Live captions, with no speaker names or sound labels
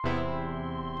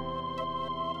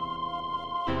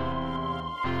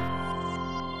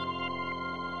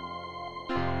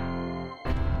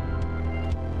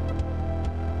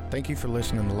Thank you for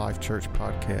listening to Life Church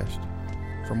Podcast.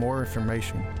 For more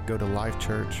information, go to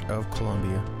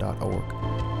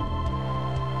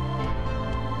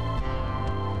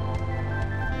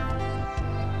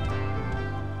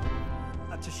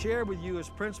lifechurchofcolumbia.org. To share with you as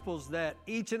principles that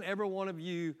each and every one of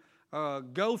you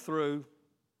go through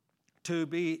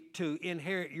to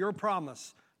inherit your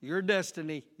promise, your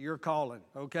destiny, your calling,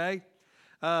 okay?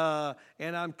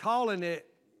 And I'm calling it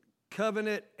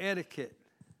covenant etiquette.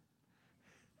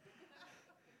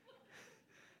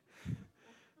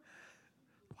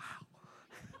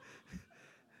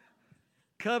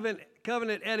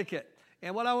 Covenant etiquette.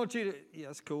 And what I want you to, yeah,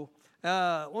 that's cool.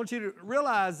 Want you to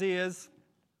realize is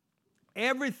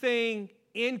everything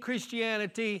in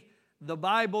Christianity, the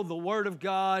Bible, the Word of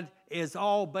God, is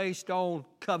all based on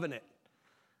covenant.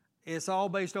 It's all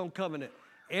based on covenant.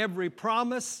 Every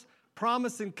promise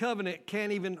and covenant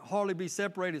can't even hardly be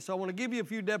separated. So I want to give you a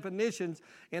few definitions,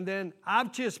 and then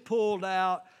I've just pulled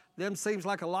out, them seems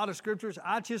like a lot of scriptures,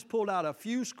 I just pulled out a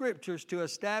few scriptures to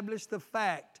establish the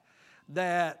fact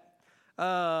that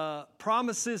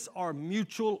promises are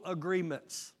mutual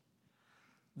agreements.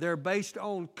 They're based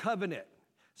on covenant.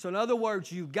 So in other words,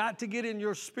 you've got to get in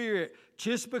your spirit,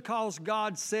 just because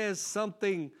God says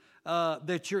something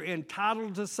that you're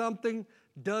entitled to something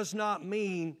does not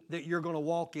mean that you're going to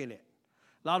walk in it.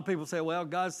 A lot of people say, well,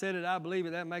 God said it, I believe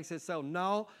it, that makes it so.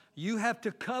 No, you have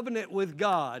to covenant with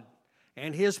God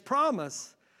and His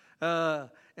promise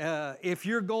if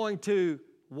you're going to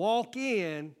walk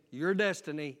in your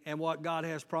destiny and what God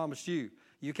has promised you.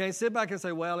 You can't sit back and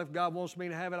say, well, if God wants me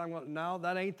to have it, I'm going to. No,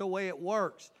 that ain't the way it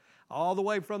works. All the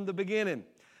way from the beginning.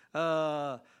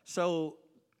 So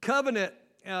covenant,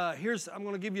 I'm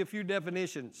going to give you a few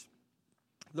definitions.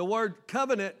 The word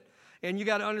covenant, and you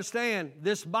got to understand,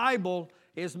 this Bible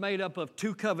is made up of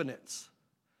two covenants.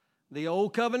 The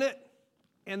Old Covenant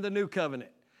and the New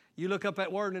Covenant. You look up that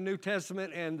word in the New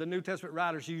Testament, and the New Testament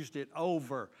writers used it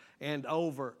over and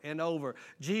over and over.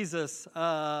 Jesus,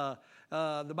 the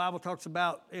Bible talks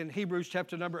about in Hebrews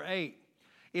chapter number 8,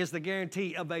 is the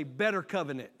guarantee of a better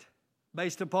covenant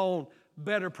based upon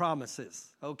better promises,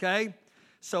 okay?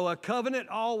 So a covenant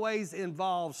always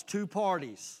involves two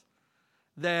parties,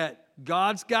 that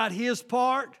God's got His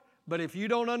part, but if you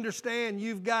don't understand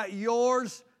you've got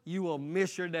yours, you will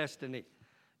miss your destiny.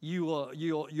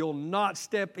 You'll not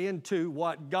step into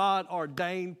what God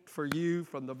ordained for you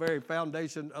from the very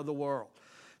foundation of the world.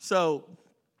 So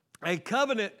a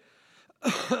covenant,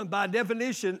 by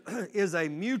definition, is a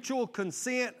mutual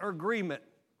consent or agreement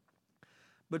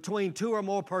between two or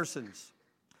more persons.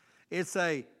 It's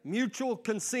a mutual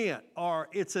consent, or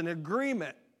it's an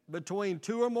agreement between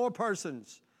two or more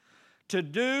persons to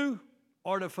do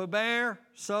or to forbear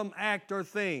some act or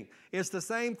thing. It's the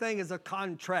same thing as a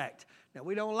contract. Now,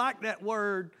 we don't like that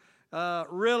word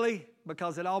really,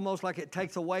 because it almost like it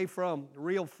takes away from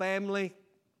real family.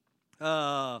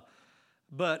 But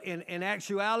in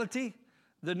actuality,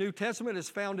 the New Testament is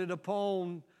founded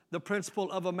upon the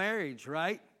principle of a marriage,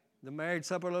 right? The marriage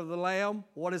supper of the Lamb.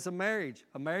 What is a marriage?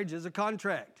 A marriage is a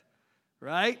contract,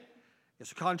 right?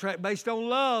 It's a contract based on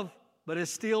love, but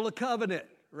it's still a covenant,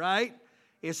 right?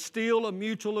 It's still a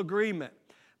mutual agreement.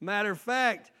 Matter of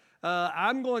fact,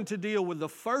 I'm going to deal with the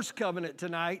first covenant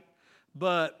tonight,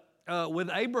 but with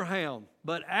Abraham.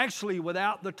 But actually,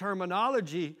 without the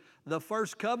terminology, the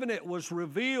first covenant was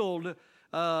revealed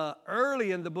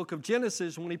early in the book of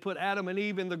Genesis when He put Adam and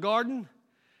Eve in the garden.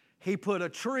 He put a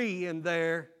tree in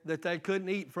there that they couldn't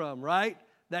eat from, right?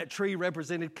 That tree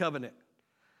represented covenant.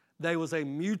 There was a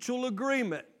mutual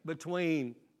agreement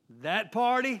between that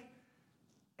party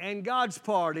and God's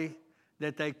party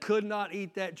that they could not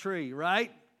eat that tree,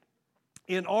 right?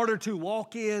 In order to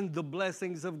walk in the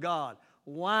blessings of God.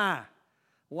 Why?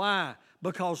 Why?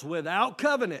 Because without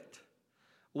covenant,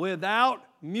 without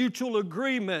mutual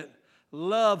agreement,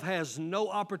 love has no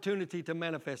opportunity to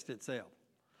manifest itself.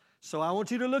 So I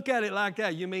want you to look at it like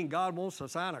that. You mean God wants to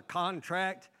sign a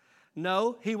contract?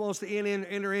 No, He wants to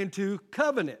enter into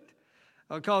covenant,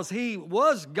 because He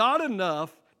was God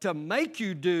enough to make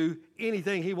you do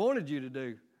anything He wanted you to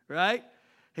do, right?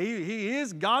 He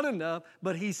is God enough,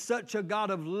 but He's such a God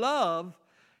of love,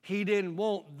 He didn't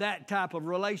want that type of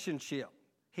relationship.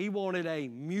 He wanted a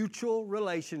mutual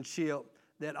relationship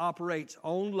that operates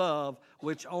on love,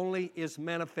 which only is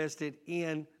manifested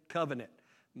in covenant.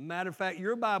 Matter of fact,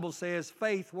 your Bible says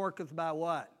faith worketh by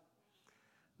what?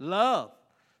 Love.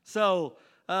 So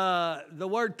the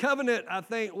word covenant, I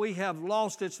think we have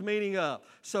lost its meaning of.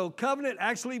 So covenant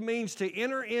actually means to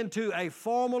enter into a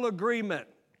formal agreement.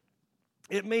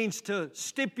 It means to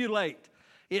stipulate.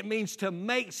 It means to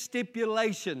make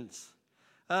stipulations.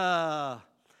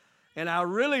 And I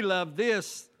really love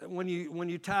this when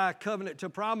you tie covenant to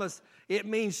promise. It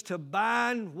means to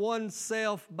bind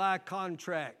oneself by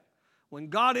contract. When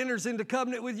God enters into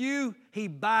covenant with you, He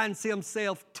binds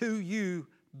Himself to you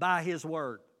by His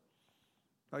word.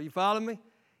 Are you following me?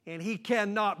 And He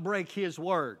cannot break His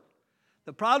word.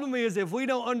 The problem is if we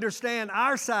don't understand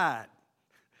our side,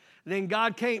 then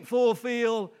God can't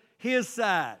fulfill His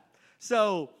side.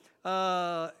 So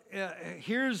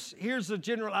here's the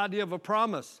general idea of a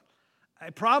promise.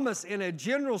 A promise in a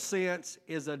general sense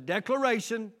is a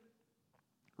declaration,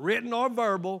 written or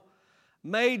verbal,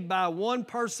 made by one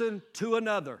person to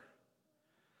another,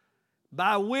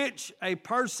 by which a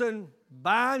person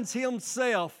binds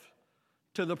himself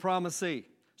to the promisee.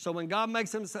 So when God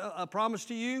makes a promise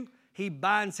to you, He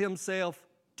binds Himself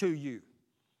to you.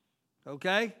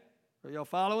 Okay? Are y'all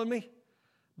following me?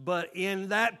 But in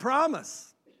that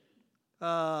promise,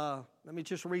 let me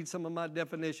just read some of my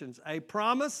definitions. A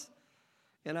promise,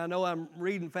 and I know I'm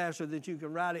reading faster than you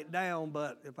can write it down,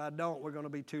 but if I don't, we're going to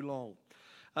be too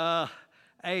long.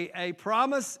 A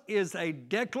promise is a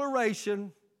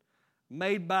declaration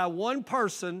made by one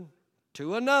person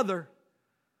to another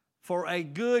for a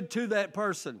good to that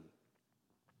person.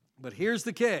 But here's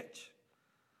the catch.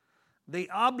 The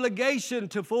obligation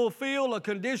to fulfill a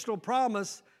conditional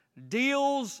promise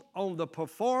deals on the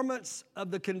performance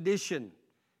of the condition.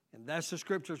 And that's the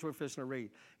scriptures we're fixing to read.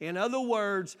 In other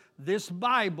words, this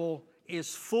Bible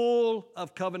is full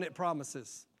of covenant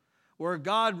promises, where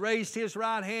God raised His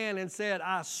right hand and said,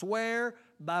 I swear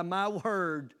by my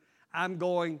word, I'm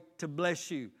going to bless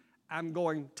you. I'm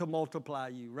going to multiply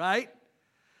you, right?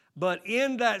 But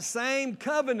in that same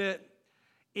covenant,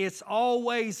 it's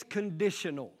always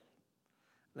conditional.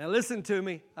 Now listen to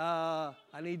me. I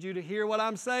need you to hear what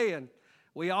I'm saying.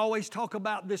 We always talk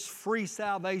about this free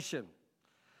salvation.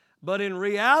 But in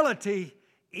reality,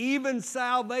 even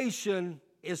salvation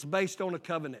is based on a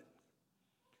covenant.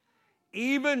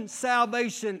 Even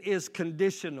salvation is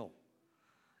conditional.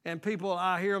 And people,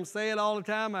 I hear them say it all the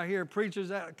time. I hear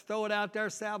preachers throw it out there.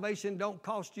 Salvation don't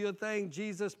cost you a thing.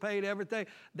 Jesus paid everything.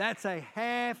 That's a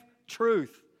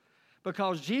half-truth.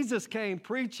 Because Jesus came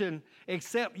preaching,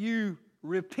 except you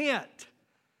repent,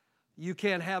 you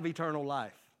can't have eternal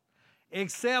life.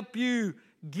 Except you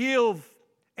give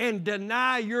and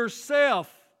deny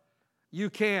yourself, you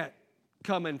can't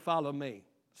come and follow me.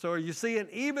 So are you seeing?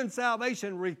 Even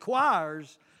salvation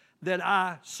requires that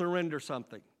I surrender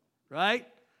something, right?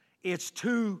 It's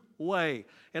two-way.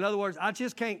 In other words, I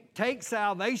just can't take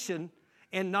salvation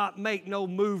and not make no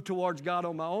move towards God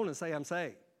on my own and say I'm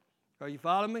saved. Are you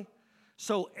following me?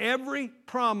 So every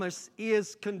promise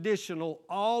is conditional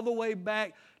all the way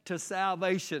back to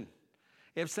salvation.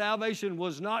 If salvation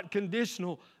was not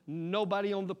conditional,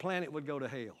 nobody on the planet would go to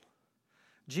hell.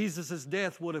 Jesus'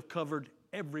 death would have covered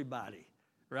everybody,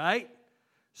 right?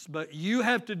 But you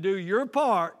have to do your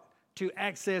part to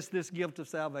access this gift of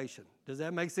salvation. Does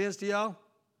that make sense to y'all?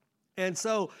 And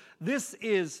so this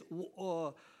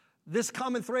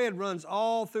common thread runs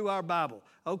all through our Bible.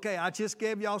 Okay, I just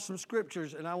gave y'all some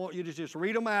scriptures, and I want you to just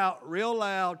read them out real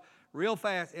loud, real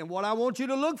fast. And what I want you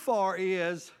to look for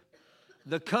is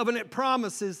the covenant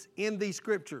promises in these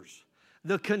scriptures,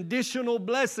 the conditional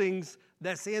blessings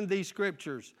that's in these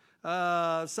scriptures.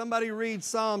 Somebody read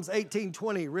Psalms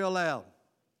 18:20 real loud.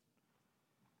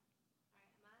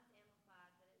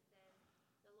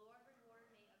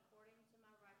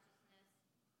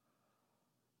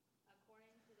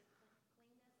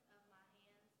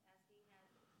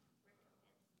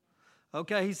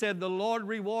 Okay, he said, the Lord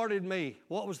rewarded me.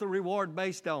 What was the reward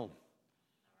based on?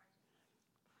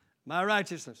 My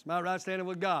righteousness, my right standing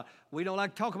with God. We don't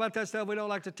like to talk about that stuff. We don't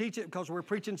like to teach it because we're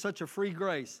preaching such a free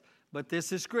grace. But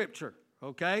this is Scripture,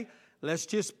 okay? Let's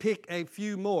just pick a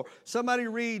few more. Somebody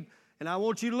read, and I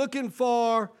want you looking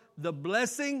for the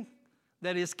blessing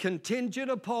that is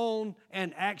contingent upon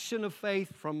an action of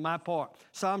faith from my part.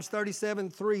 Psalms 37,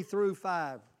 3 through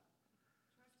 5.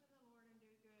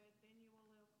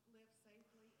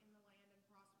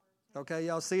 Okay,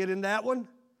 y'all see it in that one?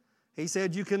 He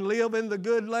said you can live in the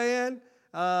good land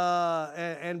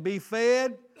and be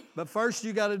fed, but first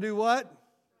you got to do what?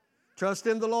 Trust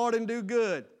in the Lord and do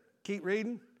good. Keep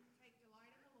reading. Take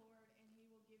delight in the Lord, and He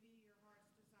will give you your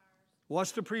heart's desires.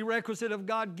 What's the prerequisite of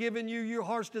God giving you your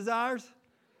heart's desires?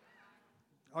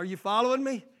 Are you following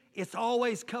me? It's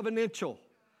always covenantal.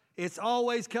 It's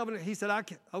always covenant. He said,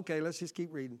 okay, let's just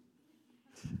keep reading.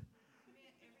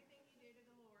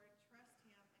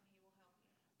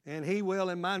 And He will,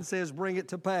 and mine says, bring it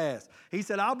to pass. He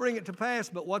said, I'll bring it to pass,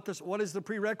 but what is the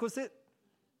prerequisite?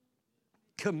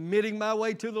 Committing my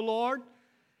way to the Lord,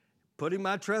 putting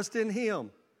my trust in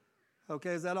Him.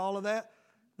 Okay, is that all of that?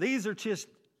 These are just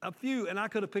a few, and I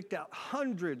could have picked out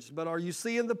hundreds, but are you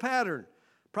seeing the pattern?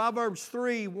 Proverbs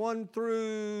 3, 1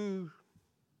 through...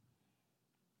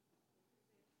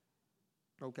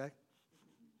 Okay.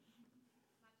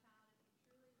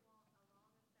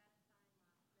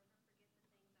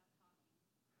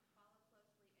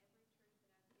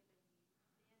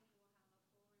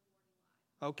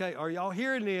 Okay, are y'all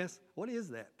hearing this? What is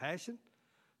that? Passion?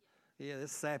 Yeah,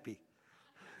 it's sappy.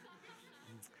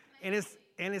 and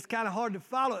it's kind of hard to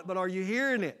follow it, but are you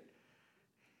hearing it?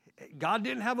 God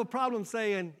didn't have a problem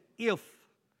saying, if.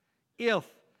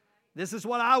 This is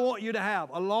what I want you to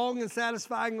have, a long and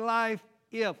satisfying life,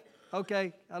 if.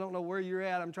 Okay, I don't know where you're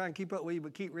at. I'm trying to keep up with you,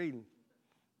 but keep reading.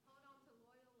 Hold on to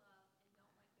loyal love and don't let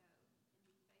go.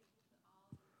 And be faithful to all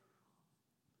who are involved.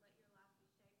 Let your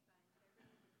life be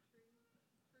shaped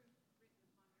by integrity and truth written upon your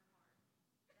heart.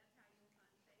 That's how you'll find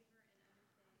favor and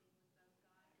understanding with both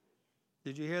God and man.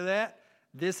 Did you hear that?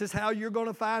 This is how you're going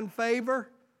to find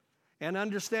favor and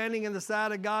understanding in the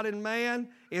sight of God and man,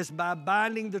 is by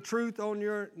binding the truth on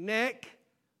your neck.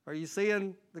 Are you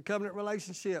seeing the covenant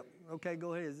relationship? Okay,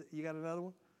 go ahead. You got another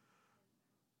one?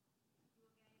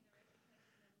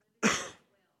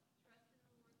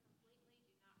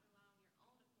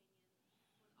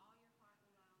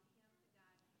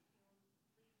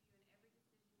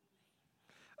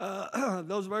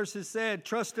 Those verses said,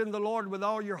 trust in the Lord with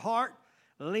all your heart.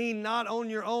 Lean not on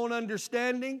your own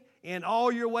understanding. In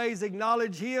all your ways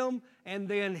acknowledge Him, and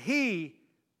then He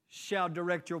shall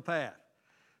direct your path.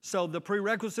 So the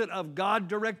prerequisite of God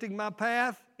directing my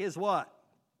path is what?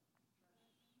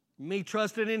 Me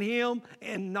trusting in Him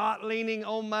and not leaning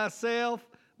on myself,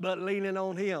 but leaning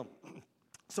on Him.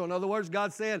 So in other words,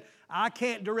 God said, I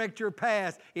can't direct your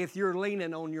path if you're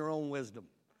leaning on your own wisdom.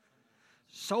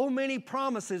 So many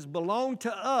promises belong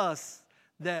to us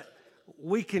that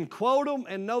we can quote them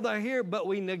and know they're here, but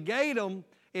we negate them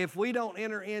if we don't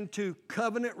enter into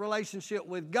covenant relationship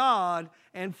with God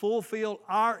and fulfill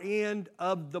our end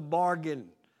of the bargain.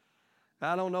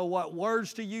 I don't know what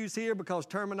words to use here because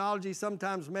terminology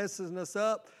sometimes messes us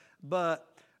up, but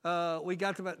we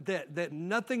got to that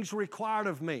nothing's required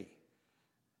of me.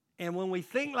 And when we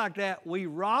think like that, we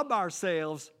rob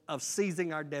ourselves of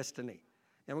seizing our destiny.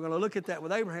 And we're going to look at that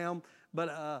with Abraham,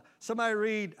 but somebody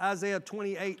read Isaiah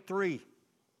 28:3.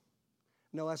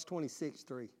 No, that's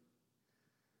 26:3.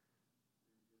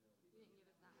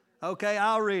 Okay,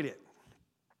 I'll read it.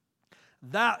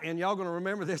 That, and y'all going to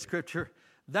remember this scripture,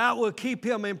 that will keep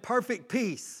him in perfect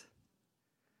peace.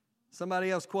 Somebody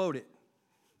else quote it.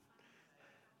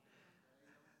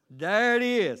 There it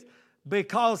is.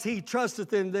 Because he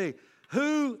trusteth in thee.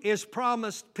 Who is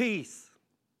promised peace?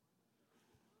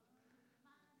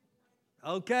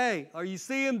 Okay, are you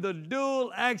seeing the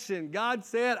dual action? God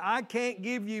said, I can't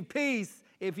give you peace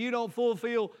if you don't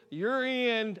fulfill your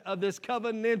end of this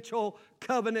covenant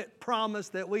promise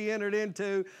that we entered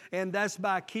into, and that's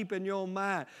by keeping your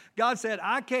mind. God said,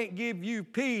 I can't give you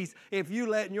peace if you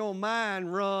let your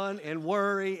mind run and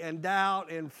worry and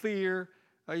doubt and fear.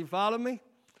 Are you following me?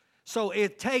 So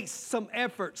it takes some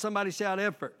effort. Somebody shout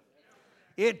effort.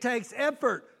 It takes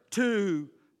effort to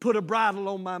put a bridle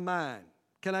on my mind.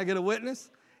 Can I get a witness?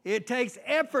 It takes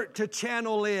effort to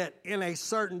channel it in a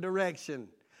certain direction.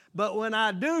 But when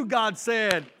I do, God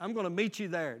said, I'm going to meet you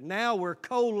there. Now we're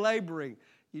co-laboring.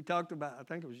 You talked about, I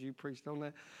think it was you preached on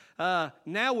that.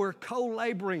 Now we're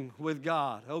co-laboring with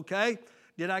God, okay?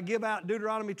 Did I give out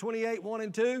Deuteronomy 28, 1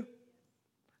 and 2?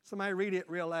 Somebody read it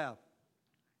real loud.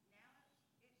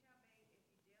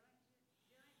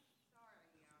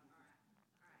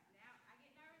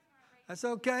 That's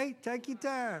okay. Take your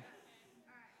time.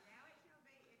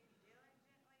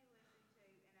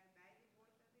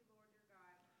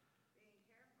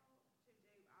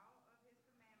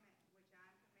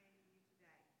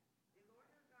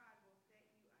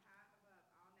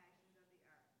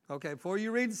 Okay, before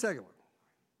you read the second one.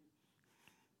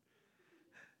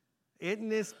 Isn't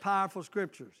this powerful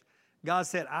scriptures? God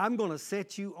said, I'm going to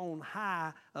set you on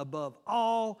high above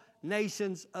all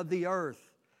nations of the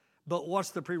earth. But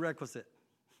what's the prerequisite?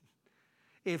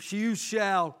 If you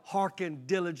shall hearken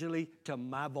diligently to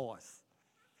my voice.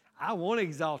 I want to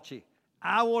exalt you.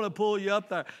 I want to pull you up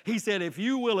there. He said, if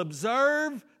you will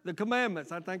observe the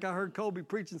commandments. I think I heard Colby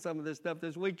preaching some of this stuff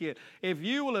this weekend. If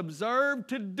you will observe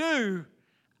to do,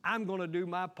 I'm going to do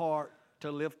my part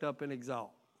to lift up and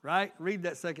exalt. Right? Read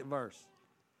that second verse.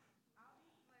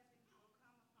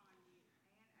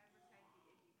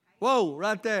 Whoa,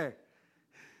 right there.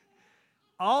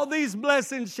 All these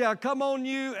blessings shall come on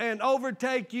you and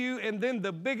overtake you. And then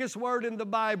the biggest word in the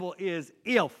Bible is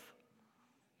if.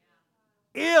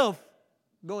 If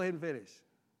Go ahead and finish.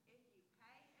 If you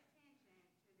pay attention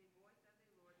to the voice of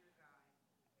the Lord your God,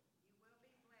 you will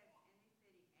be blessed in the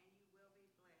city and you will be blessed in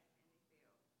the field.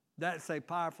 That's a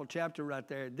powerful chapter right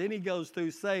there. Then he goes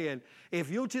through saying, if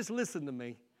you'll just listen to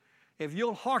me, if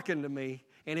you'll hearken to me,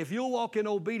 and if you'll walk in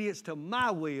obedience to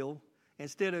my will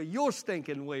instead of your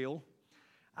stinking will,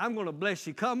 I'm going to bless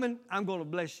you coming. I'm going to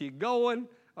bless you going.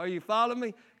 Are you following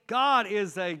me? God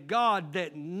is a God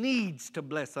that needs to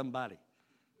bless somebody.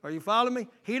 Are you following me?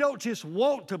 He don't just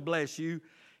want to bless you.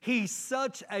 He's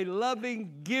such a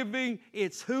loving, giving.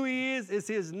 It's who he is. It's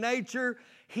his nature.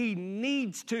 He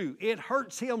needs to. It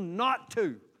hurts him not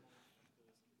to.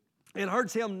 It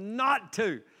hurts him not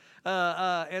to.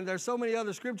 And there's so many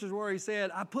other scriptures where he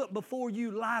said, I put before you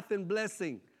life and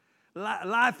blessing,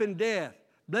 life and death,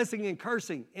 blessing and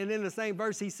cursing. And in the same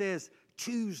verse he says,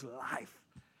 choose life.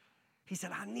 He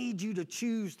said, I need you to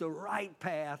choose the right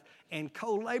path and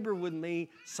co-labor with me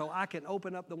so I can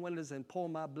open up the windows and pour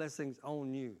my blessings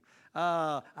on you.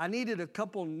 I needed a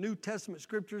couple New Testament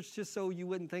scriptures just so you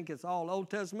wouldn't think it's all Old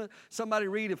Testament. Somebody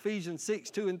read Ephesians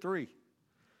 6, 2 and 3. Peace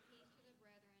to the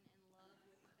brethren and love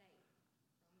with faith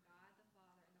from God the Father and the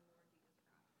Lord Jesus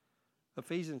Christ.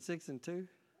 Ephesians 6 and 2?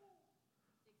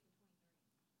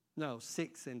 No,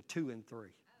 6 and 2 and 3.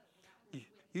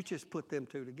 You just put them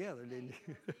two together, didn't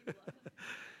you?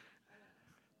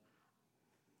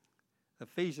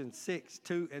 Ephesians 6,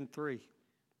 2 and 3. Okay.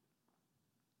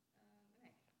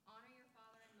 Honor your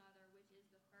father and mother, which is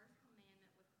the first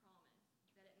commandment with promise,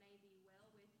 that it may be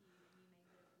well with you and you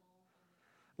may live long on the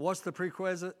earth. What's the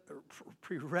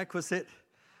prerequisite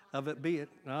of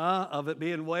it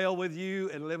being well with you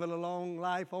and living a long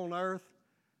life on earth?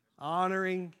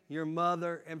 Honoring your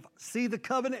mother. And see the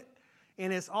covenant?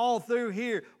 And it's all through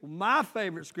here. My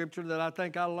favorite scripture that I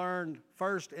think I learned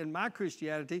first in my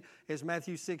Christianity is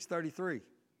Matthew 6:33.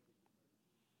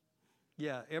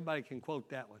 Yeah, everybody can quote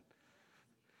that one.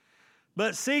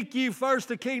 But seek ye first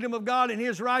the kingdom of God and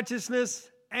his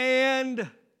righteousness, and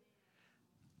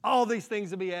all these things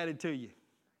will be added to you.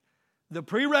 The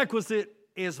prerequisite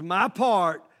is my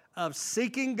part of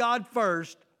seeking God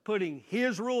first, putting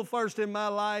his rule first in my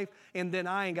life, and then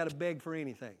I ain't got to beg for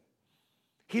anything.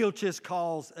 He'll just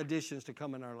cause additions to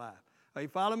come in our life. Are you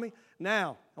following me?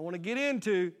 Now, I want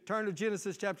to turn to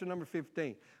Genesis chapter number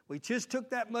 15. We just took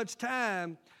that much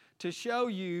time to show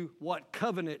you what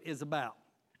covenant is about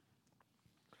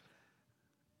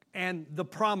and the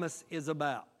promise is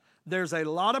about. There's a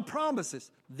lot of promises.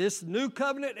 This new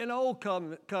covenant and old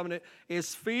covenant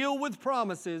is filled with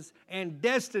promises and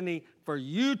destiny for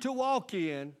you to walk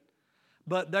in,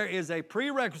 but there is a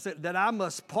prerequisite that I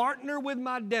must partner with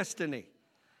my destiny.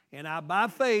 And I, by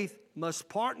faith, must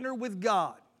partner with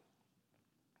God.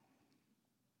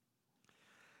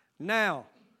 Now,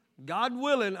 God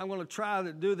willing, I'm going to try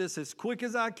to do this as quick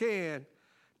as I can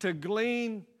to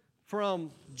glean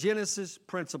from Genesis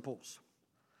principles.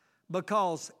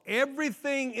 Because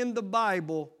everything in the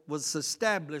Bible was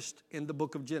established in the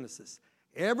book of Genesis.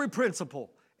 Every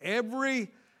principle, every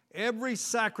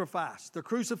sacrifice, the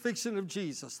crucifixion of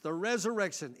Jesus, the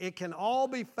resurrection, it can all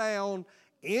be found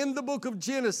in the book of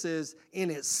Genesis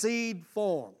in its seed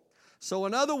form. So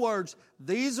in other words,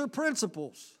 these are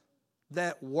principles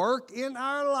that work in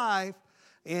our life,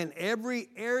 in every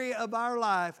area of our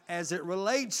life as it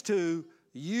relates to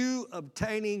you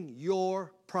obtaining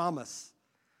your promise,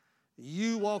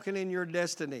 you walking in your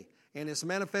destiny, and it's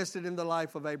manifested in the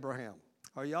life of Abraham.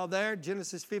 Are y'all there?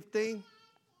 Genesis 15.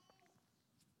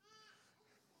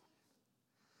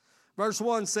 Verse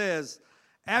 1 says,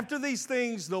 after these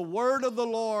things, the word of the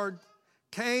Lord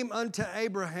came unto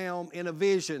Abraham in a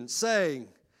vision, saying,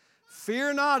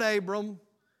 fear not, Abram,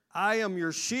 I am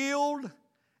your shield,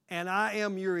 and I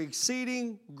am your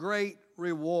exceeding great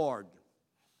reward.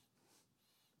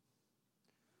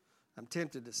 I'm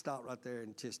tempted to stop right there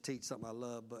and just teach something I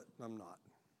love, but I'm not.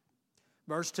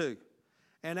 Verse 2,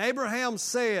 and Abraham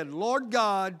said, Lord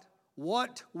God,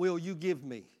 what will you give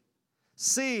me,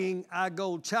 seeing I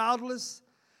go childless,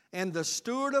 and the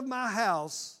steward of my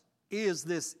house is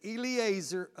this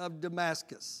Eliezer of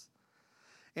Damascus?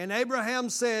 And Abraham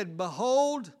said,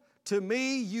 behold, to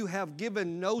me you have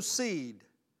given no seed,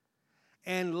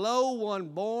 and lo, one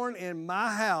born in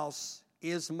my house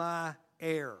is my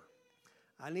heir.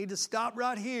 I need to stop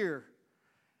right here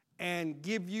and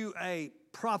give you a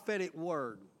prophetic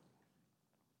word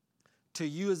to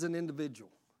you as an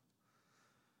individual.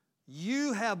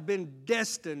 You have been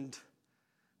destined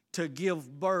to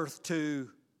give birth to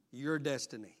your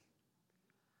destiny.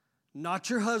 Not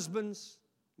your husbands,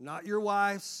 not your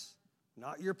wives,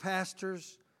 not your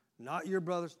pastors, not your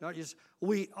brothers, not your...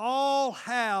 We all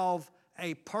have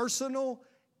a personal,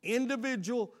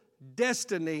 individual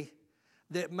destiny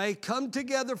that may come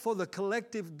together for the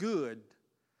collective good.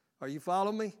 Are you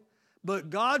following me? But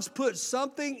God's put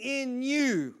something in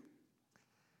you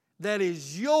that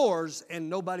is yours and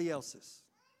nobody else's.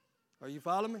 Are you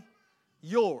following me?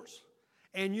 Yours.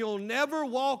 And you'll never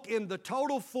walk in the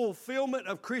total fulfillment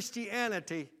of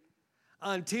Christianity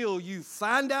until you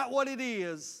find out what it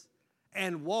is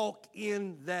and walk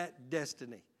in that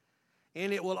destiny.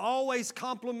 And it will always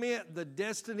complement the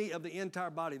destiny of the entire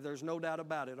body. There's no doubt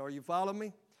about it. Are you following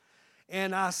me?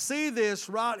 And I see this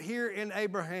right here in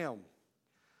Abraham.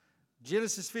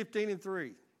 Genesis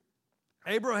 15:3.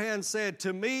 Abraham said,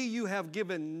 "To me you have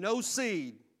given no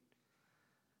seed,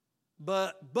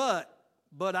 but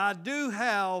I do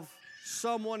have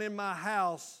someone in my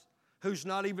house who's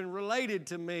not even related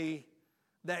to me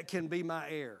that can be my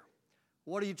heir."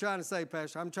 What are you trying to say,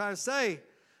 Pastor? I'm trying to say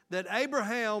that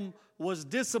Abraham was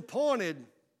disappointed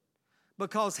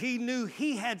because he knew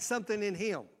he had something in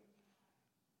him.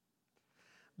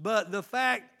 But the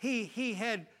fact he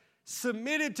had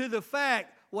submitted to the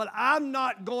fact, well, I'm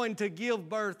not going to give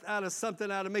birth out of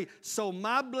something out of me, so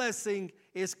my blessing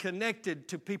is connected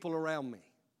to people around me.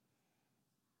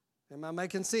 Am I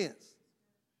making sense?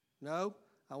 No?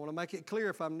 I want to make it clear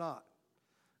if I'm not.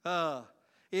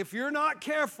 If you're not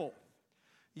careful,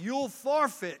 you'll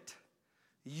forfeit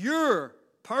your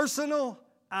personal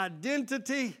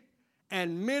identity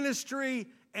and ministry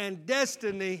and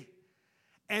destiny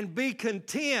and be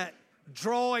content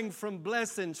drawing from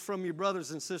blessings from your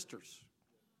brothers and sisters.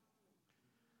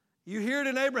 You hear it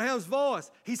in Abraham's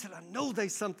voice. He said, I know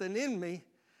there's something in me,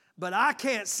 but I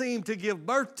can't seem to give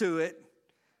birth to it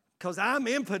because I'm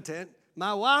impotent.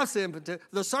 My wife's impotent.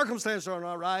 The circumstances are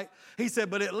not right. He said,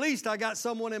 but at least I got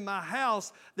someone in my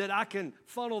house that I can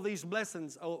funnel these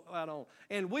blessings out on.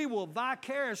 And we will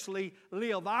vicariously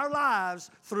live our lives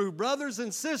through brothers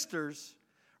and sisters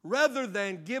rather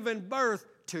than giving birth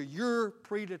to your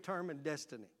predetermined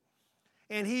destiny.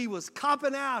 And he was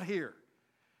copping out here.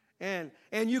 And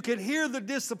you can hear the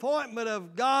disappointment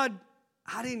of God,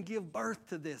 I didn't give birth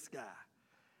to this guy.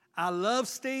 I love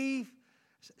Steve.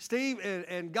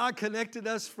 And God connected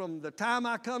us from the time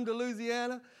I come to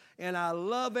Louisiana, and I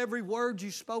love every word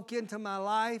you spoke into my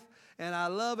life, and I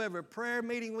love every prayer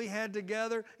meeting we had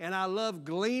together, and I love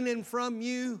gleaning from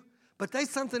you, but there's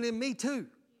something in me too.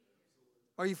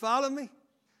 Are you following me?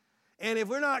 And if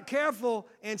we're not careful,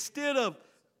 instead of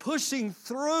pushing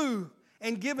through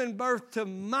and giving birth to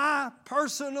my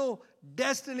personal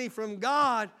destiny from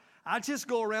God, I just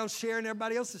go around sharing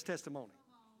everybody else's testimony.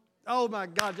 Oh my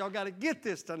God, y'all got to get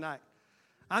this tonight.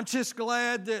 I'm just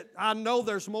glad that I know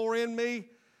there's more in me,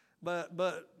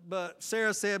 but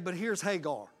Sarah said, but here's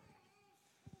Hagar.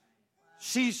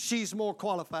 She's more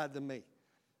qualified than me.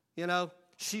 You know,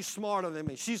 she's smarter than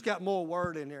me. She's got more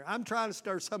word in here. I'm trying to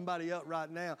stir somebody up right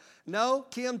now. No,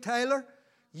 Kim Taylor,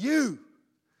 you.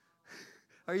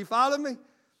 Are you following me?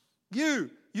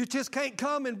 You just can't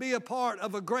come and be a part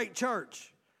of a great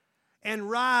church and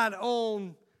ride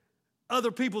on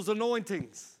other people's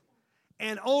anointings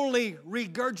and only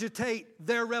regurgitate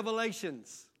their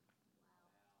revelations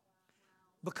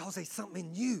because there's something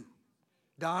in you,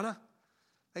 Donna.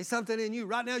 There's something in you.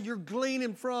 Right now you're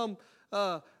gleaning from,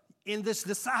 in this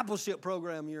discipleship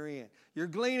program you're in, you're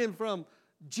gleaning from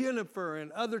Jennifer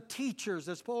and other teachers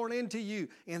that's pouring into you,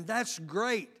 and that's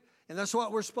great, and that's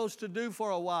what we're supposed to do for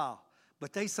a while,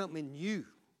 but there's something in you,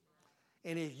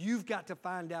 and if you've got to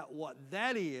find out what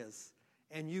that is,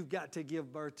 and you've got to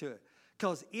give birth to it.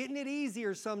 Because isn't it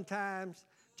easier sometimes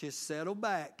just settle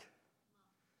back?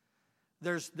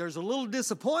 There's a little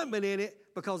disappointment in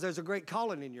it because there's a great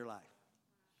calling in your life.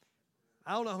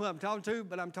 I don't know who I'm talking to,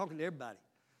 but I'm talking to everybody.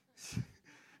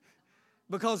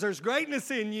 Because there's greatness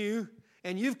in you,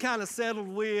 and you've kind of settled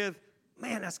with,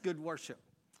 man, that's good worship.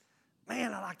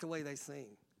 Man, I like the way they sing.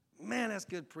 Man, that's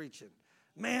good preaching.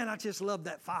 Man, I just love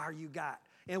that fire you got.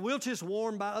 And we'll just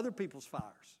warm by other people's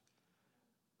fires.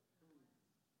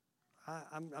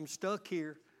 I'm stuck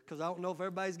here because I don't know if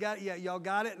everybody's got it yet. Y'all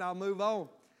got it, and I'll move on.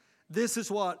 This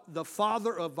is what the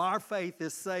father of our faith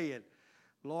is saying.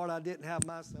 Lord, I didn't have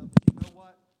my son. You know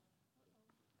what?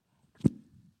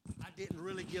 I didn't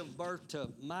really give birth to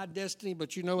my destiny,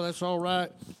 but you know that's all right.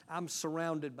 I'm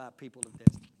surrounded by people of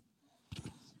destiny.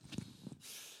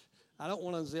 I don't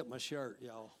want to unzip my shirt,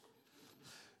 y'all,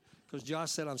 because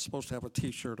Josh said I'm supposed to have a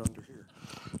T-shirt under here.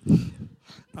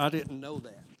 I didn't know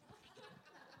that.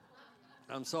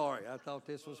 I'm sorry. I thought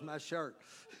this was my shirt.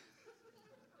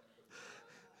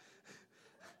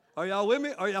 Are y'all with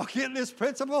me? Are y'all getting this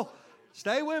principle?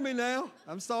 Stay with me now.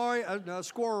 I'm sorry.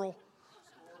 Squirrel.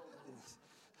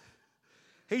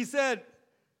 He said,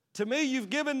 To me, you've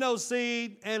given no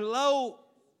seed, and lo,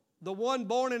 the one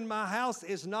born in my house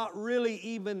is not really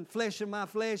even flesh of my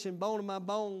flesh and bone of my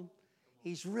bone.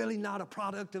 He's really not a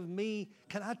product of me.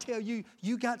 Can I tell you,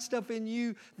 you got stuff in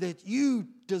you that you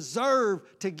deserve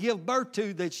to give birth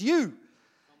to that's you.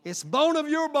 It's bone of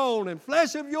your bone and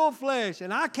flesh of your flesh,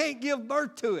 and I can't give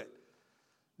birth to it.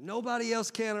 Nobody else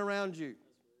can around you.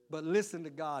 But listen to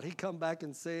God. He come back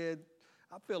and said,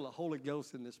 I feel the Holy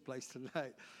Ghost in this place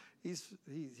tonight. He's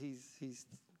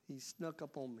snuck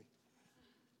up on me.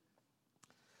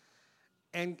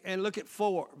 And look at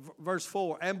verse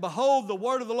 4. And behold, the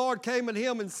word of the Lord came unto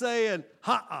him and saying,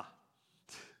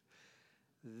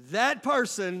 that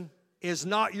person is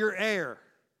not your heir,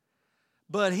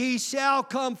 but he shall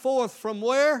come forth from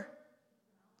where?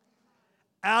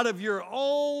 Out of your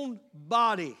own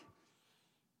body.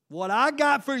 What I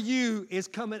got for you is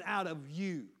coming out of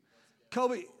you.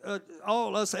 Kobe,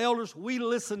 all us elders, we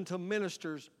listen to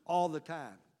ministers all the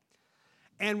time.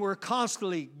 And we're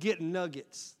constantly getting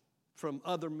nuggets from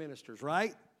other ministers,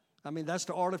 right? I mean, that's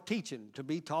the art of teaching, to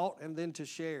be taught and then to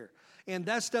share. And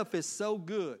that stuff is so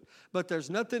good. But there's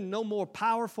nothing no more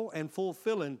powerful and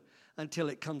fulfilling until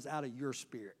it comes out of your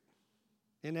spirit.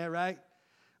 Isn't that right?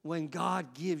 When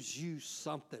God gives you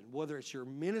something, whether it's your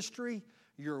ministry,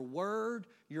 your word,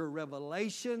 your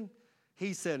revelation,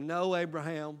 he said, no,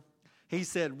 Abraham. He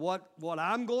said, what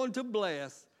I'm going to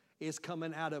bless is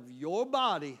coming out of your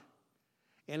body.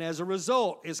 And as a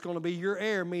result, it's going to be your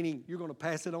heir, meaning you're going to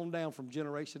pass it on down from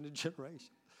generation to generation.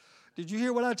 Did you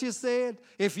hear what I just said?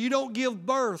 If you don't give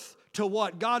birth to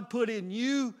what God put in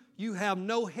you, you have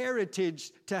no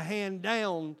heritage to hand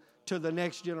down to the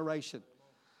next generation.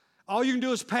 All you can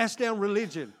do is pass down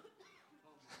religion.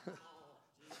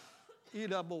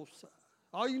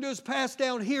 All you can do is pass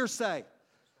down hearsay.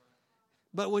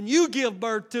 But when you give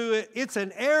birth to it, it's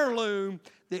an heirloom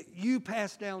that you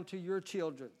pass down to your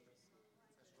children.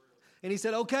 And he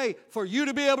said, okay, for you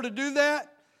to be able to do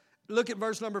that, look at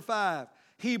verse number 5.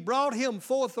 He brought him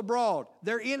forth abroad.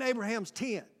 They're in Abraham's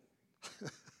tent.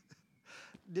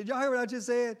 Did y'all hear what I just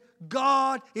said?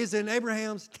 God is in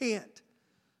Abraham's tent.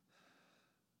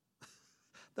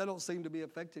 That don't seem to be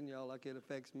affecting y'all like it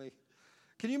affects me.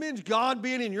 Can you imagine God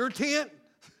being in your tent?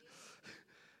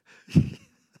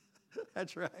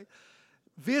 That's right.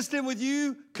 Visiting with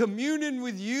you, communing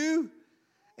with you.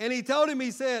 And he told him,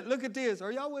 he said, look at this.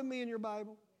 Are y'all with me in your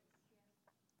Bible?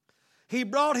 He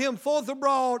brought him forth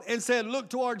abroad and said, look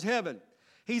towards heaven.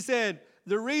 He said,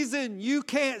 the reason you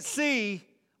can't see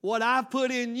what I've put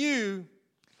in you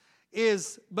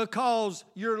is because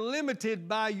you're limited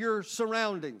by your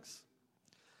surroundings.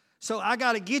 So I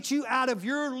got to get you out of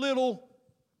your little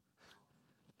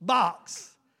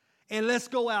box and let's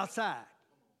go outside.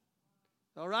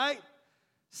 All right?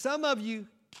 Some of you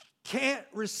can't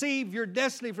receive your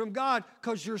destiny from God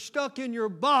because you're stuck in your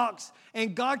box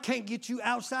and God can't get you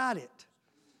outside it.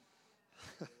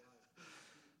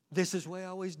 This is the way I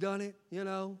always done it, you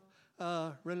know.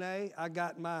 Renee, I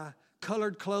got my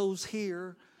colored clothes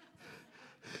here.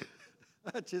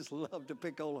 I just love to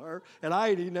pick on her. And I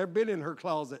ain't even never been in her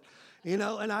closet, you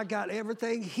know. And I got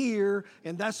everything here,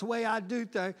 and that's the way I do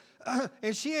things.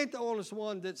 And she ain't the only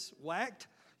one that's whacked.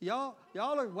 Y'all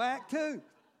are whacked too.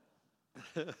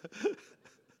 You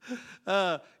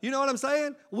know what I'm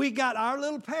saying? We got our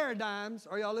little paradigms.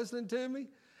 Are y'all listening to me?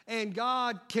 And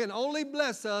God can only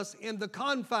bless us in the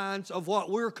confines of what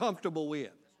we're comfortable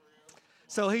with.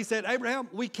 So he said, Abraham,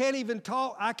 we can't even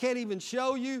talk. I can't even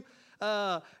show you.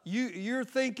 You're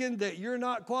thinking that you're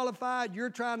not qualified. You're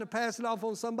trying to pass it off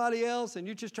on somebody else, and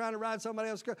you're just trying to ride somebody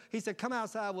else's car. He said, come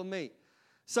outside with me.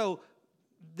 So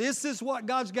this is what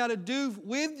God's got to do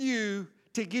with you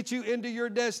to get you into your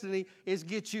destiny, is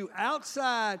get you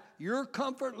outside your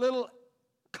little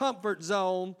comfort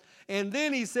zone. And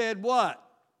then he said what?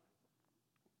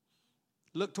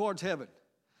 Look towards heaven.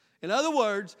 In other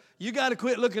words, you got to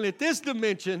quit looking at this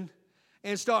dimension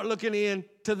and start looking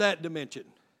into that dimension.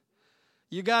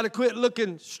 You got to quit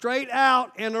looking straight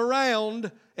out and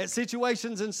around at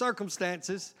situations and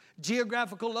circumstances,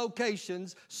 geographical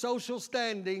locations, social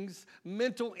standings,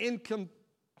 mental income,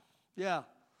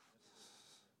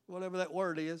 whatever that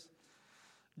word is.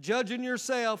 Judging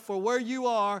yourself for where you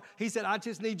are. He said, I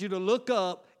just need you to look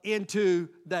up into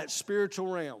that spiritual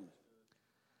realm.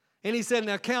 And he said,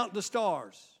 now count the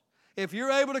stars. If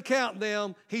you're able to count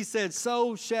them, he said,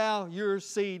 so shall your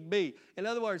seed be. In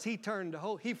other words, he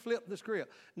flipped the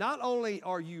script. Not only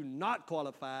are you not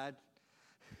qualified,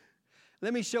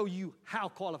 let me show you how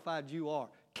qualified you are.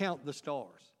 Count the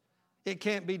stars. It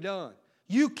can't be done.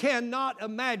 You cannot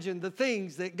imagine the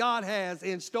things that God has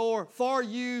in store for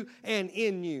you and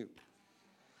in you.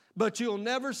 but you'll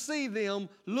never see them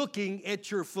looking at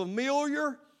your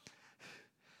familiar,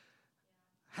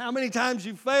 how many times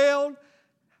you failed,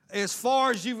 as far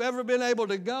as you've ever been able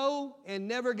to go and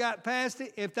never got past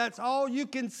it. If that's all you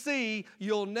can see,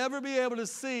 you'll never be able to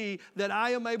see that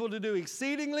I am able to do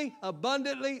exceedingly,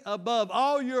 abundantly, above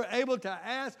all you're able to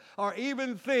ask or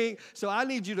even think. So I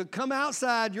need you to come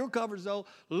outside your comfort zone,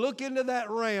 look into that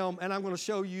realm, and I'm going to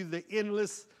show you the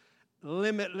endless,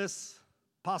 limitless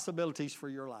possibilities for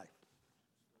your life.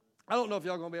 I don't know if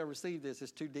y'all are going to be able to receive this.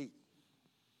 It's too deep.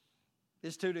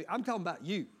 It's too deep. I'm talking about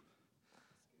you.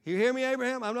 You hear me,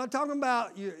 Abraham? I'm not talking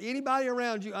about you, anybody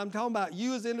around you. I'm talking about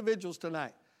you as individuals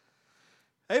tonight.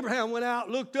 Abraham went out,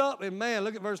 looked up, and man,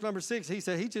 look at verse number 6. He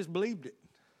said he just believed it.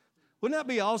 Wouldn't that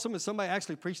be awesome if somebody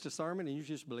actually preached a sermon and you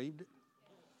just believed it?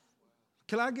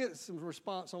 Can I get some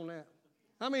response on that?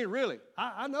 I mean, really,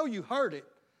 I know you heard it,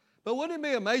 but wouldn't it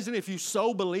be amazing if you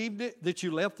so believed it that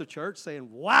you left the church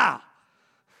saying, wow.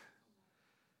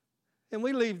 And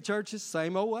we leave churches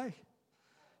same old way.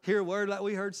 Hear a word like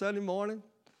we heard Sunday morning.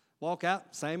 Walk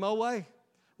out, same old way.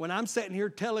 When I'm sitting here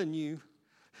telling you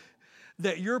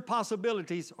that your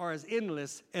possibilities are as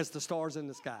endless as the stars in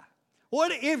the sky.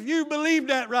 What if you believe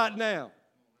that right now?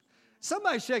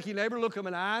 Somebody shake your neighbor, look them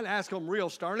in the eye, and ask them real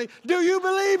sternly, do you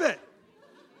believe it?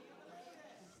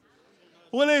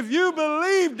 Well, if you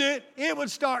believed it, it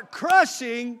would start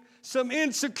crushing some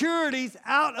insecurities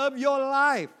out of your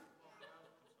life.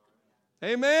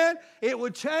 Amen? It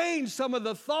would change some of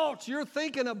the thoughts you're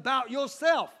thinking about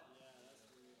yourself.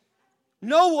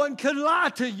 No one can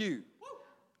lie to you.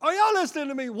 Are y'all listening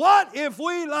to me? What if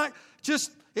we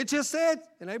it just said,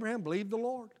 and Abraham believed the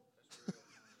Lord.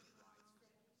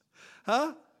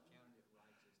 Huh?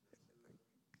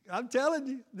 I'm telling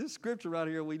you, this scripture right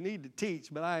here we need to teach,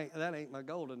 but that ain't my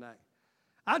goal tonight.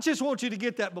 I just want you to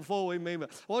get that before we move on.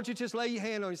 I want you to just lay your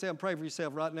hand on yourself and pray for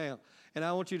yourself right now. And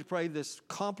I want you to pray this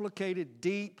complicated,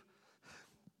 deep,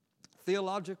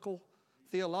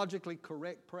 theologically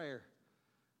correct prayer.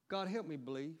 God, help me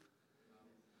believe.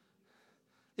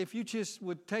 If you just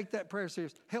would take that prayer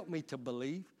serious, help me to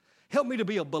believe. Help me to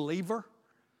be a believer.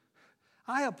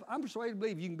 I'm persuaded to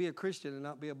believe you can be a Christian and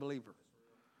not be a believer.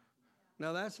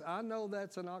 Now, I know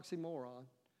that's an oxymoron.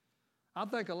 I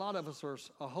think a lot of us are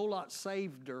a whole lot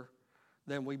saveder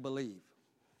than we believe.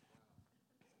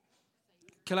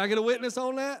 Can I get a witness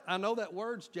on that? I know that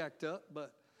word's jacked up,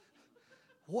 but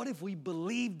what if we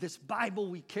believed this Bible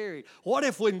we carried? What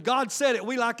if when God said it,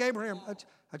 we like Abraham,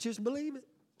 I just believe it.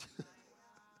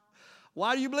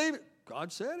 Why do you believe it?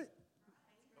 God said it.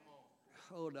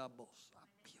 Oh, I feel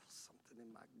something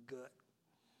in my gut.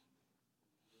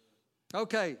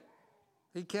 Okay.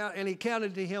 He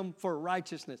counted to him for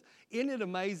righteousness. Isn't it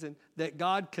amazing that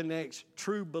God connects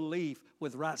true belief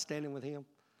with right standing with him?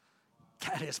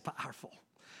 That is powerful.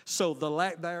 So the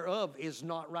lack thereof is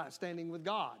not right standing with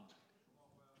God.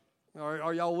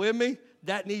 Are y'all with me?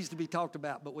 That needs to be talked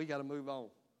about, but we got to move on.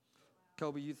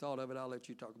 Kobe, you thought of it. I'll let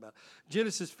you talk about it.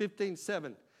 Genesis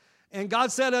 15:7. And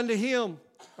God said unto him,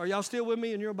 are y'all still with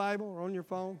me in your Bible or on your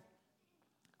phone?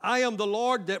 I am the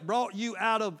Lord that brought you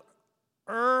out of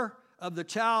Ur of the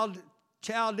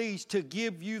Chaldees to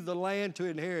give you the land to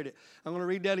inherit it. I'm going to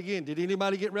read that again. Did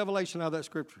anybody get revelation out of that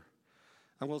scripture?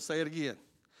 I'm going to say it again.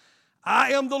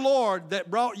 I am the Lord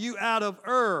that brought you out of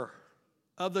Ur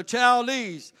of the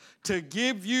Chaldees to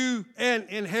give you an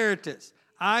inheritance.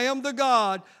 I am the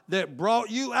God that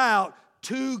brought you out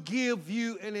to give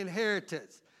you an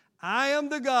inheritance. I am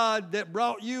the God that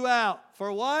brought you out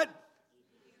for what?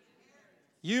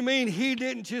 You mean he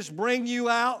didn't just bring you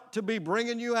out to be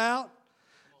bringing you out?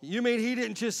 You mean he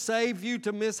didn't just save you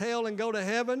to miss hell and go to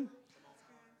heaven?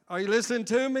 Are you listening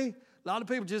to me? A lot of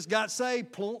people just got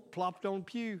saved, plopped on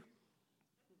pew.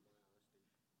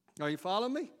 Are you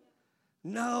following me?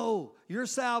 No, your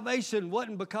salvation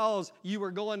wasn't because you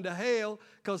were going to hell,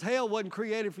 because hell wasn't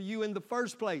created for you in the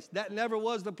first place. That never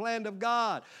was the plan of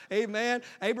God. Amen.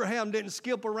 Abraham didn't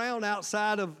skip around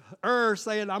outside of Ur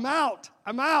saying, I'm out.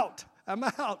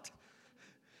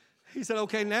 He said,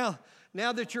 okay, now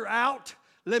that you're out,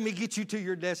 let me get you to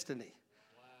your destiny.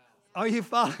 Wow. Are you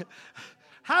following?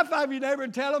 High five your neighbor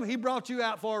and tell him he brought you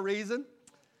out for a reason.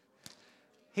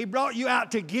 He brought you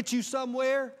out to get you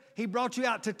somewhere. He brought you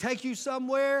out to take you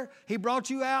somewhere. He brought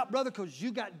you out, brother, because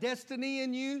you got destiny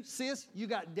in you. Sis, you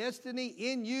got destiny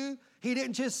in you. He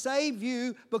didn't just save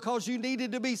you because you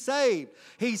needed to be saved.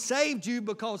 He saved you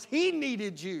because he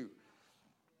needed you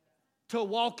to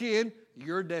walk in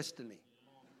your destiny.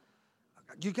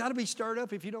 You got to be stirred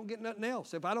up if you don't get nothing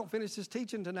else. If I don't finish this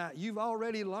teaching tonight, you've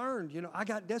already learned, I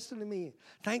got destiny in me.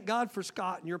 Thank God for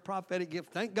Scott and your prophetic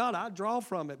gift. Thank God I draw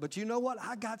from it. But you know what?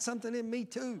 I got something in me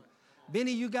too.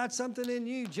 Benny, you got something in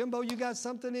you. Jimbo, you got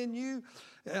something in you.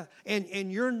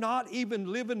 And you're not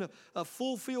even living a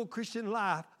fulfilled Christian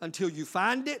life until you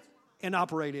find it and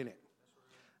operate in it.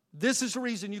 This is the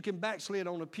reason you can backslid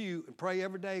on a pew and pray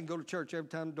every day and go to church every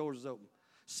time the doors is open.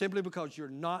 Simply because you're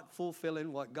not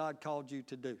fulfilling what God called you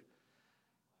to do.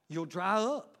 You'll dry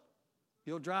up.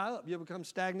 You'll dry up. You'll become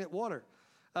stagnant water.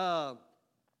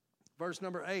 Verse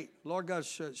number 8. Lord God,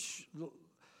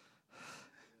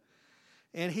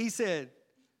 and he said,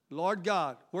 Lord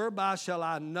God, whereby shall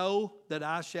I know that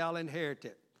I shall inherit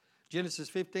it? Genesis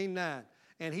 15:9.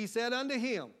 And he said unto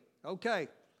him, okay,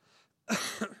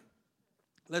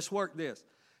 let's work this.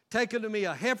 Take unto me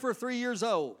a heifer 3 years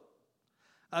old,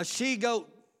 a she-goat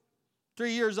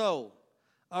 3 years old,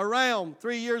 a ram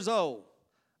 3 years old,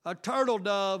 a turtle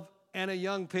dove, and a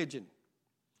young pigeon.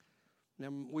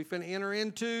 Now we finna enter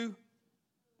into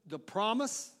the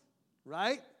promise,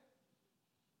 right?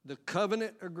 The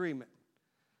covenant agreement.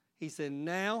 He said,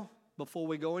 now, before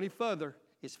we go any further,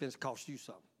 it's finna cost you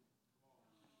something.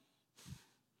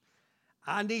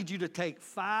 I need you to take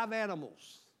 5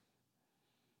 animals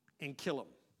and kill them.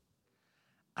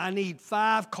 I need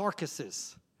 5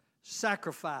 carcasses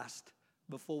sacrificed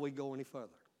before we go any further.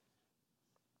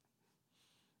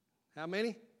 How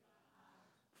many?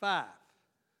 5.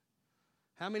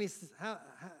 How many?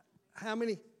 How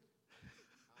many?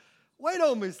 Wait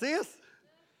on me, sis.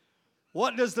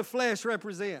 What does the flesh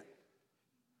represent?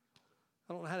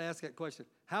 I don't know how to ask that question.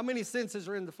 How many senses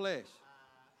are in the flesh?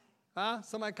 Huh?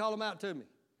 Somebody call them out to me.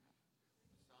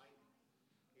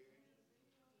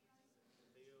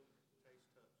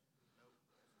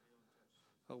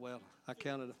 Oh, well, I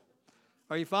counted them.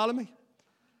 Are you following me?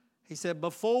 He said,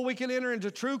 before we can enter into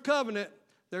true covenant,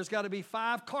 there's got to be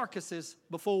 5 carcasses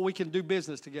before we can do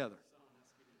business together.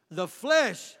 The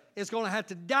flesh is going to have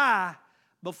to die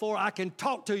before I can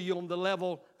talk to you on the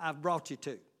level I've brought you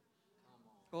to.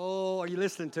 Oh, are you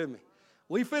listening to me?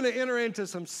 We finna enter into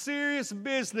some serious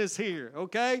business here,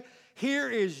 okay? Here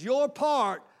is your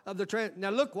part of the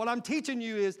Now look, what I'm teaching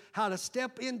you is how to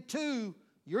step into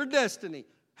your destiny,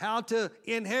 how to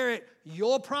inherit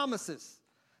your promises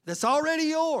that's already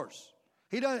yours.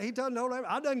 He doesn't know that.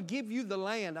 I done give you the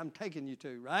land I'm taking you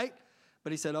to, right?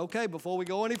 But he said, okay, before we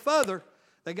go any further,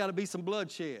 there got to be some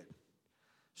bloodshed.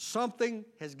 Something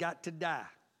has got to die.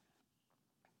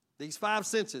 These 5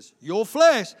 senses, your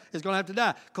flesh is going to have to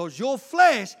die because your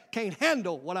flesh can't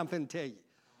handle what I'm finna tell you.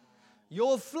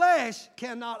 Your flesh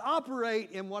cannot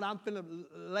operate in what I'm finna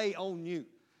lay on you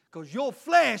because your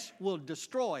flesh will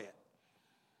destroy it.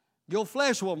 Your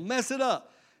flesh will mess it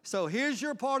up. So here's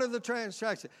your part of the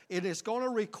transaction. It is going to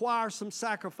require some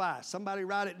sacrifice. Somebody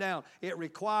write it down. It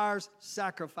requires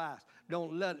sacrifice.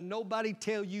 Don't let nobody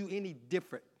tell you any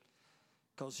different.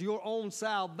 Because your own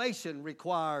salvation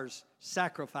requires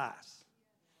sacrifice.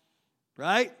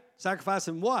 Right? Sacrifice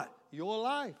in what? Your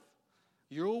life,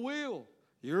 your will,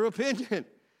 your opinion,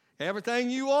 everything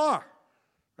you are.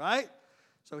 Right?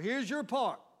 So here's your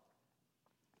part.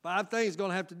 5 things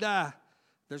going to have to die.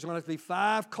 There's going to have to be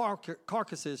 5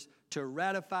 carcasses to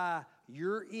ratify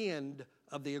your end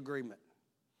of the agreement.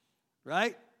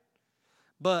 Right?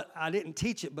 But I didn't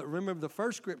teach it, but remember the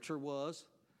first scripture was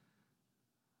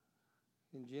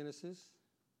in Genesis.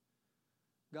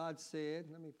 God said,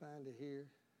 let me find it here.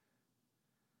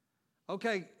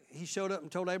 Okay, he showed up and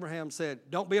told Abraham, said,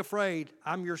 don't be afraid.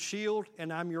 I'm your shield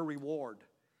and I'm your reward.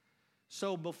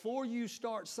 So before you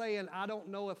start saying, I don't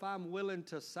know if I'm willing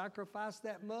to sacrifice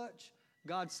that much,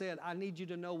 God said, I need you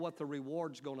to know what the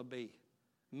reward's going to be.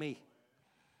 Me.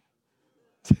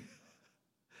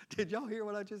 Did y'all hear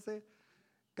what I just said?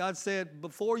 God said,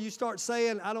 before you start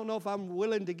saying, I don't know if I'm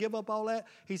willing to give up all that,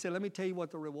 he said, let me tell you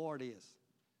what the reward is.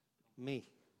 Me.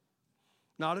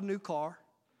 Not a new car.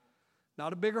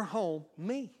 Not a bigger home.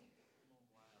 Me.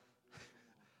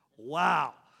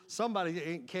 Wow. Somebody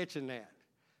ain't catching that.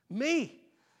 Me.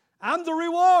 I'm the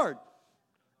reward.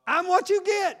 I'm what you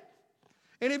get.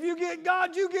 And if you get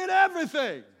God, you get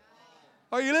everything.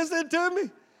 Are you listening to me?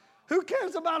 Who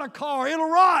cares about a car? It'll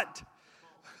rot.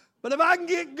 But if I can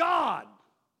get God,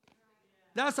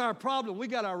 that's our problem. We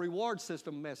got our reward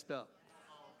system messed up.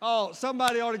 Oh,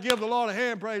 somebody ought to give the Lord a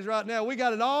hand praise right now. We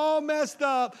got it all messed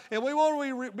up, and we want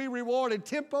to be rewarded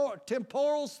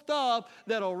temporal stuff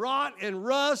that'll rot and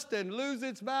rust and lose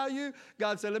its value.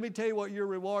 God said, let me tell you what your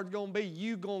reward's going to be.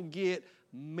 You're going to get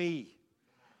me.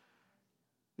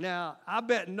 Now, I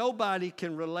bet nobody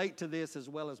can relate to this as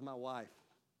well as my wife.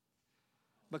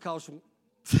 Because,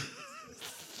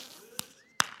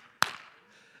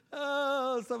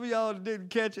 oh, some of y'all didn't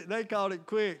catch it. They called it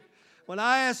quick. When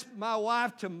I asked my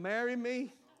wife to marry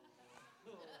me,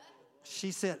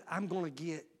 she said, I'm going to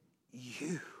get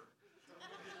you.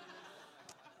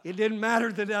 It didn't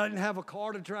matter that I didn't have a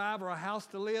car to drive or a house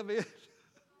to live in.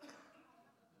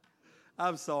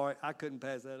 I'm sorry, I couldn't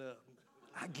pass that up.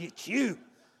 I get you.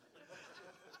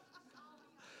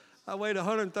 I weighed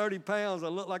 130 pounds. I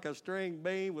looked like a string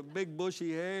bean with big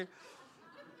bushy hair.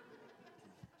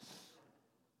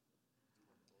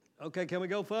 Okay, can we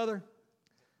go further?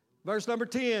 Verse number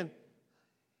 10.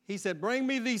 He said, bring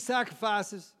me these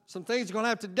sacrifices. Some things are going to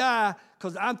have to die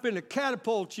because I'm finna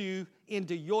catapult you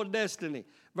into your destiny.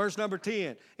 Verse number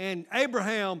 10. And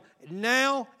Abraham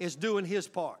now is doing his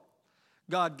part.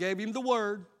 God gave him the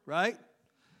word, right?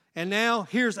 And now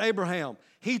here's Abraham.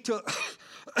 He took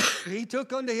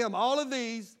unto him all of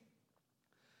these,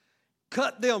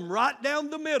 cut them right down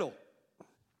the middle.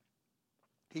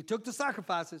 He took the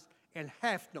sacrifices and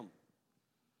halved them,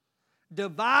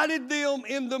 divided them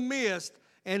in the midst,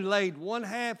 and laid one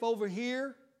half over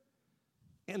here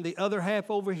and the other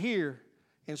half over here,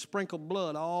 and sprinkled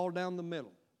blood all down the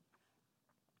middle.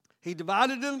 He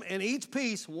divided them in each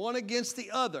piece, one against the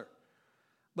other,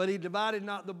 but he divided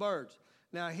not the birds.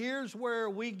 Now here's where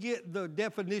we get the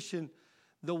definition.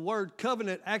 The word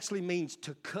covenant actually means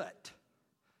to cut.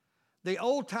 The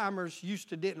old timers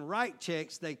didn't write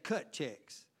checks, they cut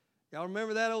checks. Y'all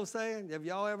remember that old saying? Have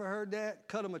y'all ever heard that?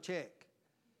 Cut them a check.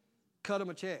 Cut them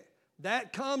a check.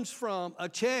 That comes from, a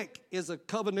check is a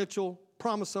covenantal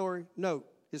promissory note.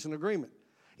 It's an agreement.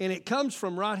 And it comes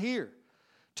from right here,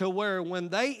 to where when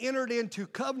they entered into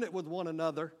covenant with one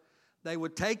another, they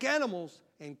would take animals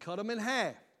and cut them in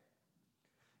half.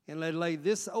 And they'd lay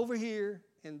this over here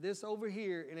and this over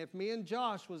here. And if me and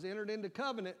Josh was entered into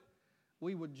covenant,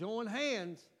 we would join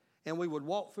hands and we would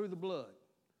walk through the blood.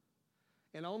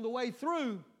 And on the way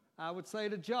through, I would say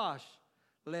to Josh,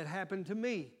 let happen to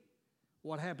me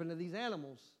what happened to these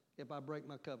animals if I break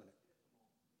my covenant.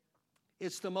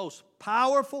 It's the most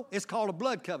powerful. It's called a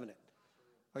blood covenant.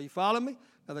 Are you following me?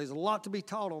 Now, there's a lot to be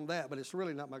taught on that, but it's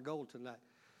really not my goal tonight.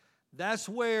 That's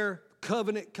where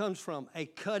covenant comes from, a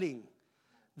cutting,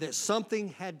 that something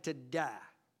had to die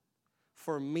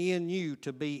for me and you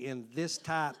to be in this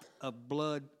type of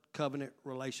blood covenant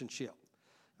relationship.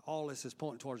 All this is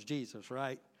pointing towards Jesus,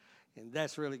 right? And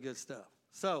that's really good stuff.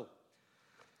 So,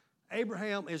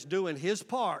 Abraham is doing his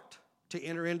part to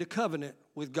enter into covenant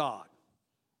with God.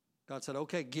 God said,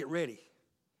 okay, get ready.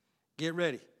 Get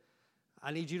ready.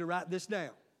 I need you to write this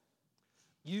down.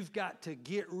 You've got to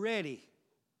get ready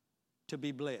to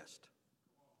be blessed.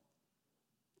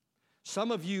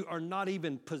 Some of you are not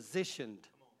even positioned.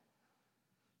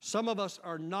 Some of us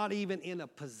are not even in a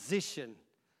position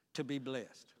to be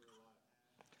blessed.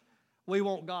 We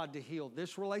want God to heal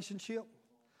this relationship.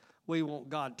 We want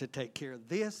God to take care of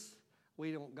this.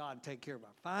 We want God to take care of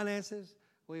our finances.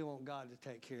 We want God to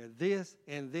take care of this.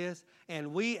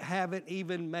 And we haven't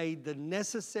even made the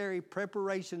necessary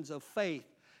preparations of faith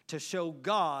to show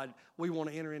God we want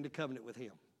to enter into covenant with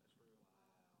Him.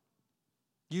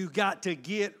 You've got to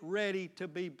get ready to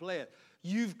be blessed.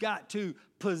 You've got to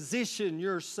position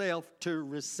yourself to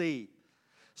receive.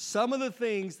 Some of the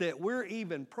things that we're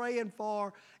even praying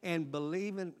for and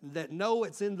believing that know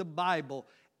it's in the Bible,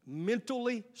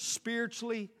 mentally,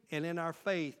 spiritually, and in our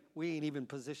faith, we ain't even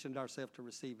positioned ourselves to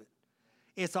receive it.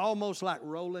 It's almost like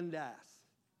rolling dice.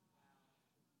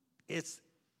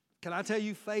 Can I tell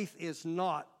you, faith is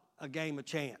not a game of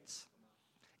chance.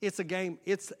 It's a game,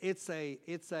 it's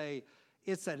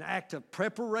an act of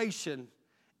preparation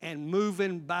and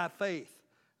moving by faith.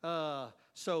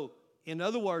 So, in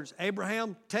other words,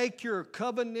 Abraham, take your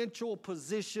covenantal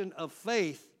position of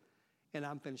faith, and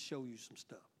I'm going to show you some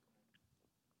stuff.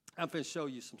 I'm going to show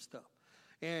you some stuff.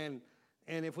 And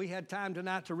if we had time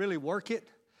tonight to really work it,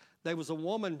 there was a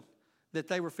woman that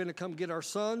they were finna come get our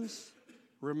sons,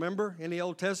 remember, in the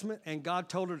Old Testament, and God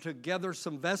told her to gather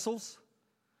some vessels,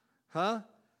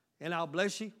 and I'll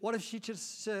bless you. What if she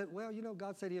just said, well, you know,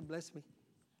 God said He'd bless me.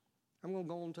 I'm going to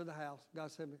go on to the house.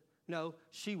 God said, no,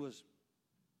 she was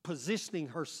positioning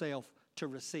herself to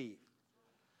receive.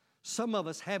 Some of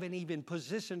us haven't even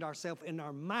positioned ourselves in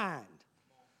our mind,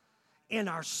 in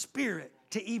our spirit,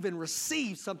 to even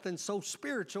receive something so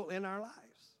spiritual in our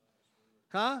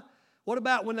lives. What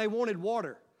about when they wanted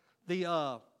water?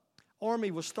 The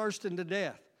army was thirsting to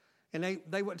death, and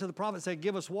they went to the prophet and said,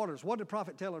 give us waters. What did the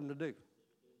prophet tell them to do?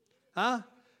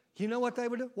 You know what they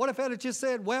would do? What if they had just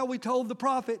said, well, we told the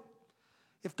prophet,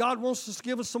 if God wants us to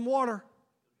give us some water,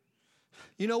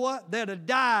 you know what? They'd have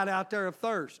died out there of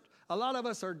thirst. A lot of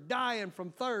us are dying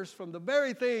from thirst from the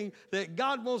very thing that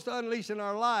God wants to unleash in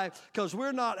our life because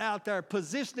we're not out there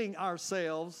positioning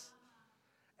ourselves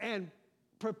and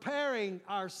preparing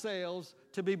ourselves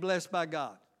to be blessed by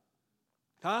God.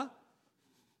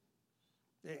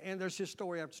 And there's just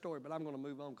story after story, but I'm going to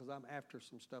move on because I'm after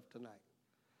some stuff tonight.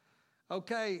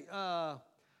 Okay,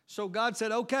 so God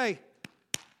said, okay,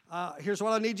 here's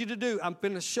what I need you to do. I'm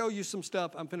going to show you some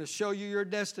stuff. I'm going to show you your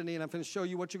destiny, and I'm going to show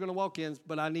you what you're going to walk in,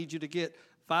 but I need you to get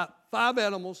five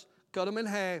animals, cut them in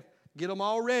half, get them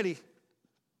all ready.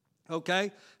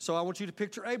 Okay, so I want you to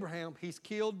picture Abraham. He's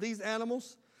killed these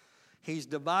animals. He's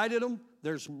divided them.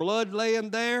 There's blood laying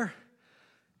there.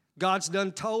 God's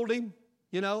done told him,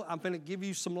 I'm going to give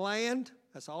you some land.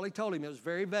 That's all he told him. It was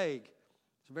very vague.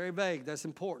 It's very vague. That's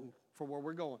important for where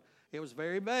we're going. It was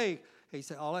very vague. He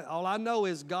said, all I know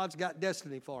is God's got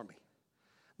destiny for me.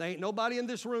 There ain't nobody in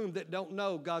this room that don't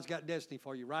know God's got destiny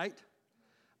for you, right?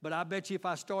 But I bet you if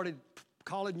I started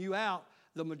calling you out,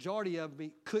 the majority of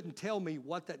me couldn't tell me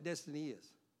what that destiny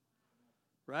is.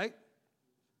 Right?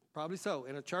 Probably so.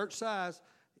 In a church size,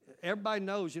 everybody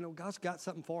knows, God's got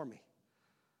something for me.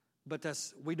 But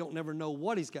we don't never know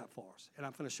what he's got for us. And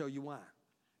I'm going to show you why.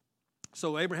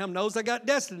 So Abraham knows I got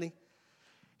destiny.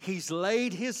 He's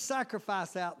laid his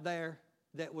sacrifice out there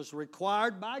that was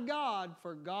required by God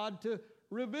for God to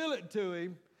reveal it to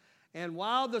him. And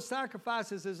while the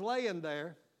sacrifices is laying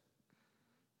there,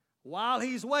 while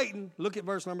he's waiting, look at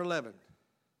verse number 11.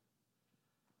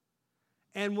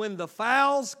 And when the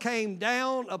fowls came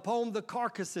down upon the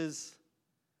carcasses,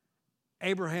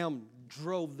 Abraham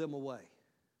drove them away.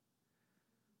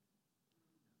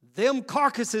 Them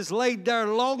carcasses laid there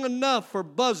long enough for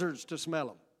buzzards to smell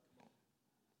them.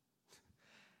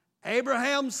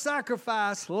 Abraham's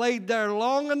sacrifice laid there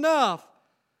long enough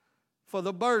for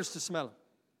the birds to smell them.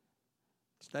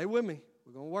 Stay with me.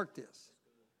 We're going to work this.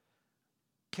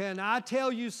 Can I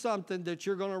tell you something that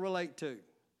you're going to relate to?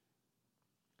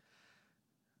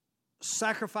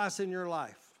 Sacrifice in your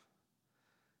life.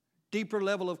 Deeper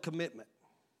level of commitment.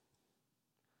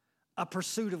 A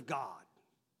pursuit of God.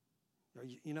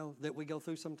 That we go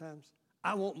through sometimes.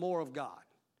 I want more of God.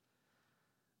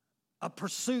 A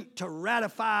pursuit to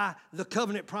ratify the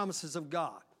covenant promises of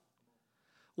God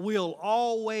will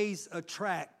always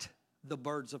attract the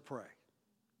birds of prey.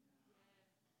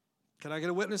 Can I get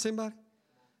a witness, anybody?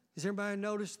 Has everybody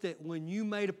noticed that when you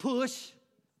made a push,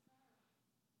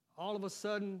 all of a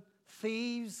sudden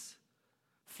thieves,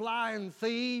 flying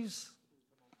thieves,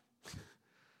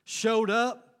 showed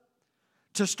up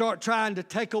to start trying to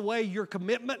take away your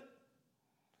commitment?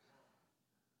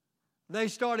 They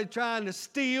started trying to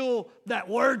steal that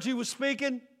word you were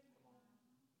speaking.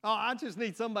 Oh, I just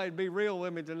need somebody to be real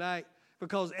with me tonight,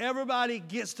 because everybody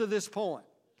gets to this point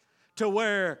to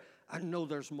where I know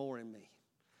there's more in me.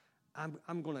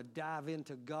 I'm going to dive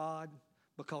into God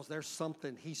because there's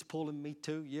something he's pulling me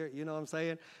to. You know what I'm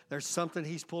saying? There's something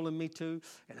he's pulling me to,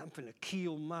 and I'm going to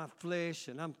kill my flesh,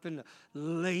 and I'm going to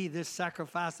lay this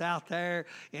sacrifice out there,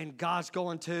 and God's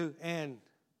going to, and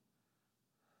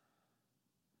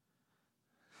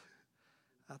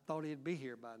I thought he'd be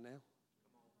here by now.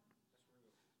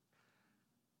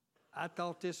 I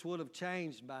thought this would have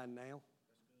changed by now.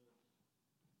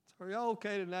 So are y'all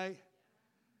okay tonight?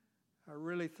 I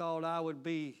really thought I would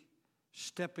be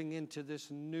stepping into this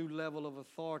new level of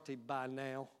authority by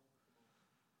now.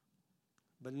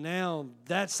 But now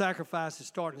that sacrifice is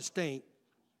starting to stink.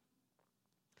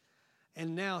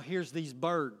 And now here's these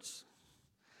birds.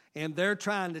 And they're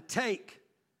trying to take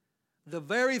the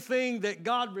very thing that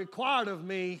God required of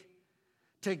me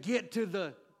to get to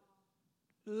the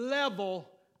level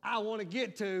I want to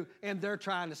get to, and they're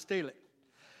trying to steal it.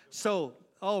 So,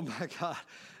 oh my God.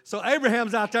 So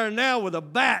Abraham's out there now with a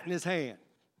bat in his hand.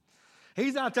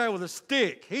 He's out there with a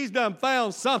stick. He's done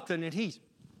found something, and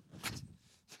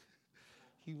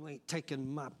you ain't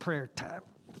taking my prayer time.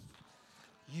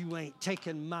 You ain't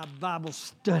taking my Bible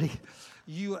study.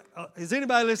 Is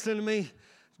anybody listening to me?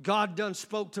 God done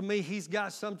spoke to me. He's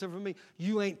got something for me.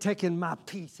 You ain't taking my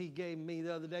peace he gave me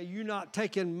the other day. You're not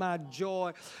taking my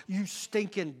joy. You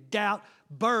stinking doubt.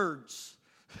 Birds.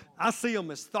 I see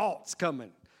them as thoughts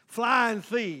coming. Flying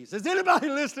thieves. Is anybody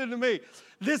listening to me?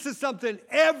 This is something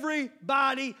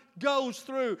everybody goes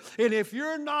through. And if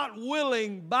you're not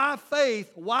willing by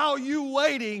faith while you're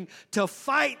waiting to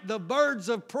fight the birds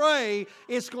of prey,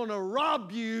 it's going to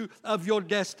rob you of your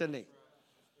destiny.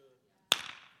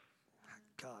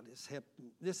 God,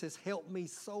 this has helped me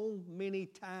so many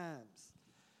times.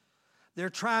 They're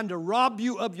trying to rob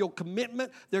you of your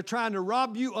commitment. They're trying to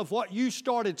rob you of what you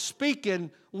started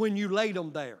speaking when you laid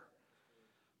them there.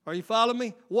 Are you following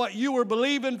me? What you were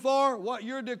believing for, what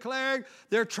you're declaring,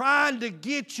 they're trying to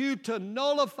get you to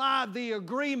nullify the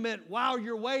agreement while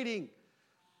you're waiting.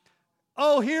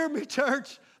 Oh, hear me,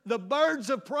 church. The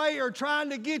birds of prey are trying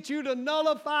to get you to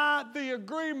nullify the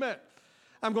agreement.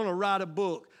 I'm going to write a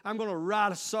book. I'm going to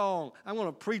write a song. I'm going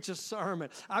to preach a sermon.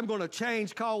 I'm going to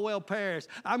change Caldwell Parish.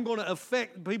 I'm going to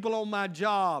affect people on my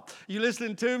job. You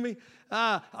listening to me?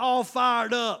 All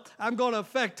fired up. I'm going to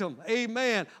affect them.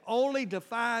 Amen. Only to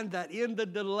find that in the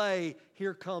delay,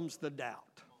 here comes the doubt.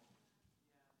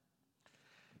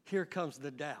 Here comes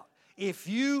the doubt. If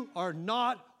you are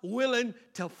not willing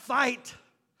to fight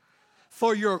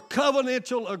for your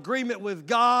covenantal agreement with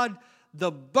God,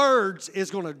 the birds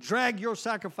is going to drag your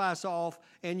sacrifice off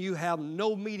and you have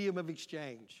no medium of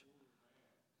exchange.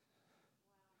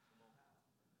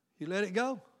 You let it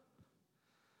go.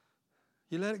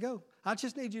 You let it go. I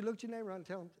just need you to look at your neighbor and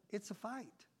tell them, it's a fight.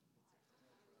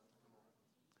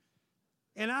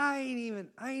 And I ain't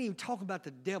even talking about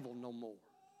the devil no more.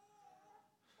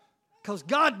 Because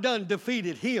God done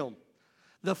defeated him.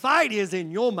 The fight is in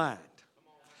your mind.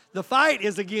 The fight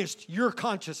is against your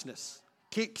consciousness.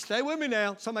 Stay with me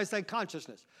now. Somebody say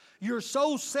consciousness. You're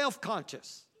so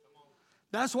self-conscious.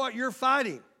 That's what you're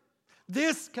fighting.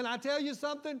 Can I tell you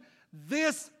something?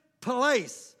 This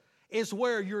place is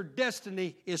where your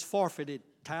destiny is forfeited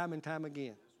time and time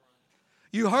again.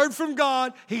 You heard from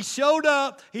God. He showed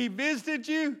up. He visited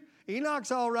you.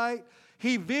 Enoch's all right.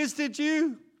 He visited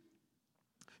you.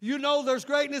 You know there's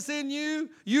greatness in you.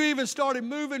 You even started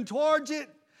moving towards it.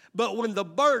 But when the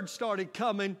birds started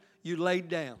coming, you laid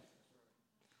down.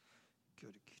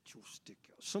 Got to get your stick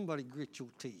out. Somebody grit your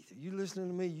teeth. Are you listening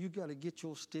to me? You got to get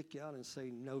your stick out and say,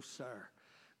 no, sir.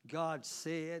 God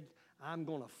said, I'm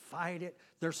going to fight it.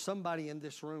 There's somebody in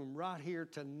this room right here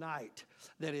tonight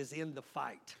that is in the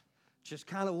fight. Just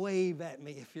kind of wave at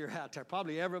me if you're out there.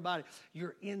 Probably everybody,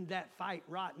 you're in that fight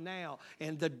right now.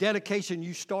 And the dedication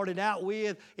you started out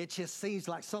with, it just seems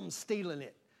like something's stealing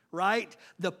it, right?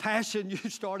 The passion you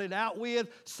started out with,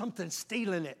 something's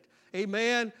stealing it.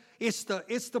 Amen? It's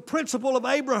the principle of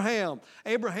Abraham.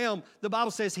 Abraham, the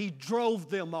Bible says he drove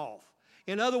them off.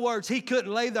 In other words, he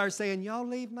couldn't lay there saying, y'all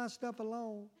leave my stuff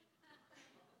alone.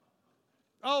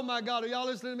 Oh my God, are y'all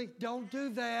listening to me? Don't do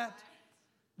that.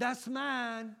 That's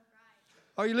mine.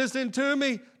 Are you listening to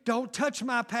me? Don't touch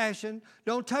my passion.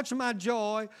 Don't touch my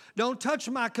joy. Don't touch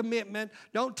my commitment.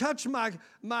 Don't touch my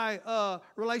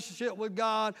relationship with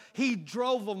God. He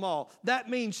drove them all. That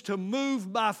means to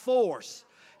move by force.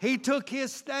 He took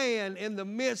his stand in the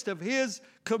midst of his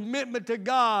commitment to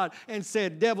God and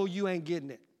said, devil, you ain't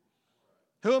getting it.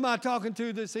 Who am I talking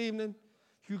to this evening?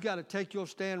 You got to take your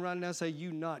stand right now and say,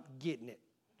 you not getting it.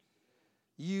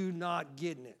 You not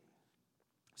getting it.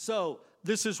 So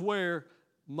this is where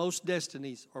most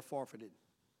destinies are forfeited.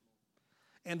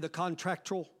 And the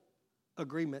contractual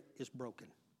agreement is broken.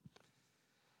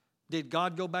 Did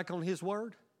God go back on his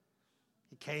word?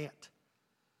 He can't.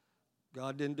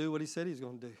 God didn't do what he said he was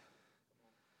going to do.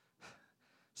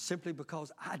 Simply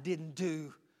because I didn't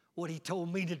do what he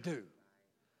told me to do.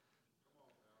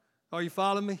 Are you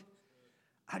following me?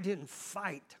 I didn't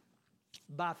fight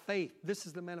by faith. This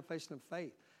is the manifestation of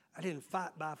faith. I didn't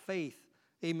fight by faith.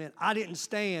 Amen. I didn't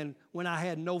stand when I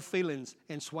had no feelings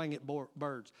and swing at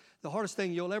birds. The hardest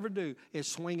thing you'll ever do is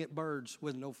swing at birds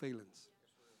with no feelings.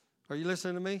 Are you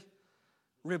listening to me?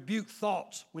 Rebuke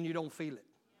thoughts when you don't feel it.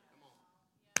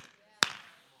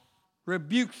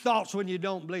 Rebuke thoughts when you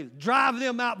don't believe it. Drive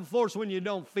them out in force when you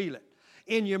don't feel it.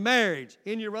 In your marriage,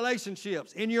 in your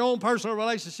relationships, in your own personal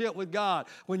relationship with God.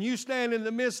 When you stand in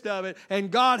the midst of it and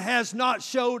God has not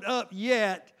showed up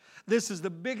yet, this is the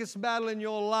biggest battle in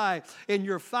your life, and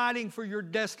you're fighting for your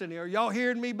destiny. Are y'all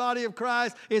hearing me, body of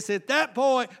Christ? It's at that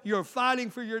point you're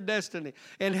fighting for your destiny.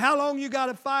 And how long you got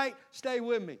to fight? Stay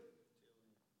with me.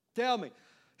 Tell me.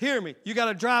 Hear me. You got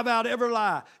to drive out every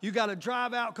lie. You got to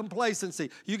drive out complacency.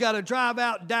 You got to drive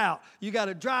out doubt. You got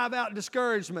to drive out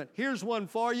discouragement. Here's one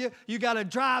for you. You got to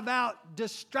drive out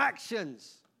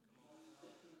distractions.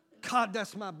 God,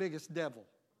 that's my biggest devil.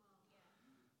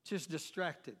 Just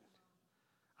distracted.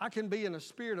 I can be in a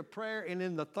spirit of prayer and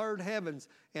in the third heavens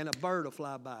and a bird will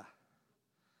fly by.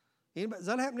 Anybody, does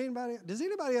that happen to anybody? Does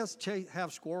anybody else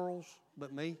have squirrels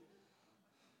but me?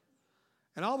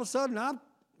 And all of a sudden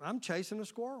I'm chasing a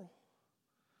squirrel.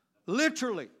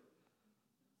 Literally.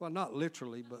 Well, not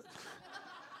literally, but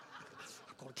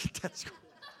I'm going to get that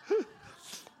squirrel.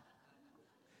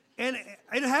 And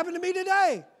it happened to me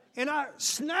today. And I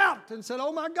snapped and said,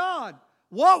 oh my God,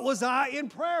 what was I in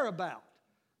prayer about?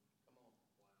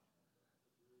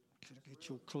 Get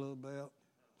your club out.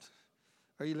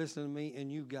 Are you listening to me?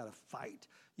 And you got to fight.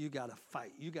 You got to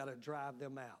fight. You got to drive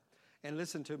them out. And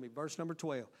listen to me, verse number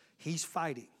 12. He's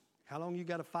fighting. How long you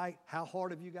got to fight? How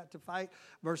hard have you got to fight?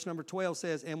 Verse number 12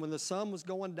 says, and when the sun was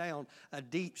going down, a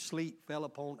deep sleep fell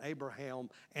upon Abraham,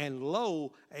 and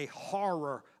lo, a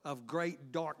horror of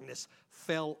great darkness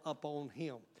fell upon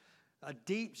him. A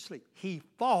deep sleep. He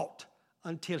fought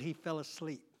until he fell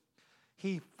asleep.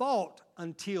 He fought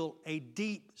until a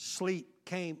deep sleep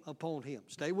came upon him.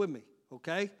 Stay with me,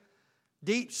 okay?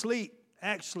 Deep sleep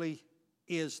actually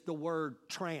is the word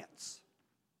trance.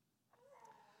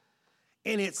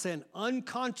 And it's an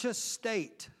unconscious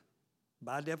state.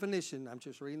 By definition, I'm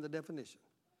just reading the definition.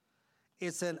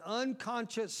 It's an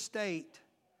unconscious state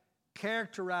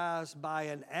characterized by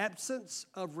an absence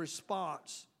of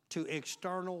response to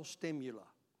external stimuli.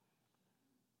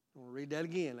 I'm going to read that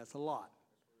again. That's a lot.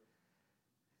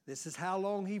 This is how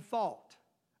long he fought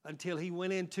until he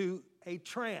went into a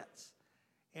trance.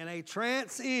 And a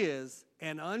trance is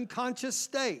an unconscious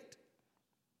state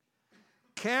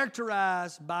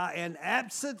characterized by an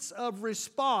absence of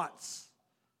response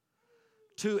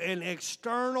to an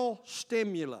external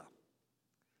stimuli.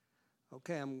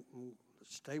 Okay,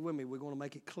 stay with me. We're going to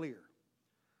make it clear.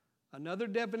 Another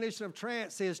definition of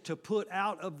trance is to put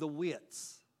out of the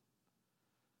wits.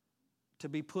 To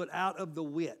be put out of the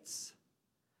wits.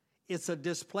 It's a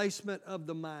displacement of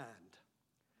the mind.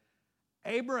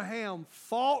 Abraham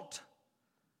fought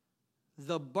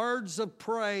the birds of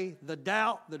prey, the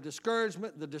doubt, the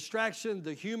discouragement, the distraction,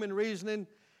 the human reasoning.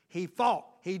 He fought.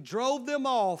 He drove them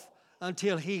off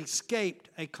until he escaped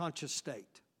a conscious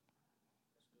state.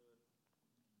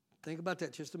 Think about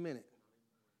that just a minute.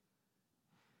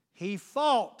 He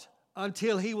fought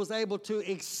until he was able to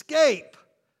escape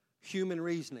human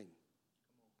reasoning.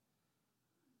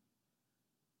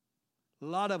 A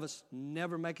lot of us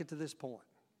never make it to this point.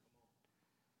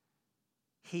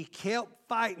 He kept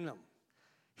fighting them.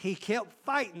 He kept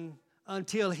fighting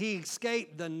until he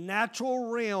escaped the natural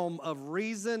realm of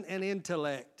reason and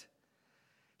intellect.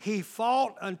 He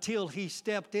fought until he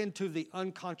stepped into the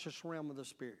unconscious realm of the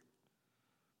Spirit.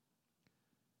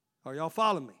 Are y'all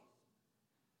following me?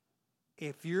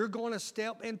 If you're going to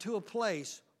step into a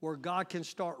place where God can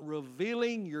start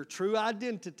revealing your true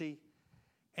identity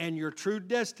and your true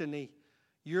destiny,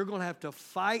 you're going to have to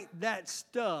fight that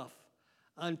stuff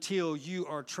until you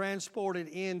are transported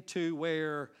into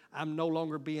where I'm no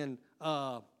longer being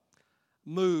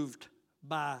moved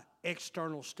by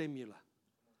external stimuli.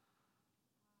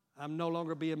 I'm no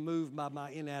longer being moved by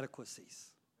my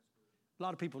inadequacies. A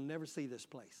lot of people never see this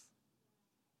place.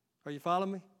 Are you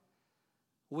following me?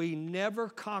 We never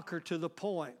conquer to the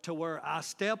point to where I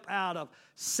step out of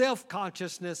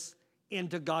self-consciousness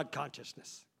into God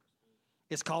consciousness.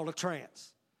 It's called a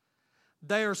trance.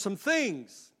 There are some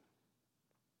things.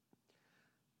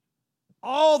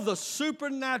 All the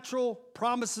supernatural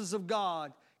promises of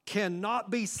God cannot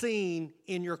be seen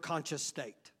in your conscious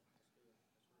state.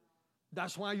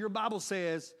 That's why your Bible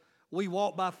says we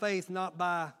walk by faith, not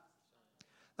by...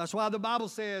 That's why the Bible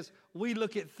says we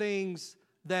look at things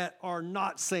that are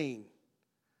not seen,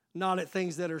 not at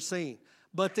things that are seen.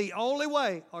 But the only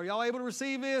way, are y'all able to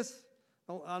receive this?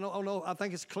 I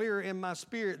think it's clear in my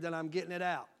spirit that I'm getting it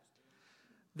out.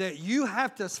 That you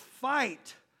have to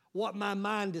fight what my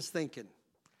mind is thinking.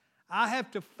 I have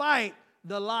to fight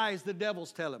the lies the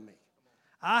devil's telling me.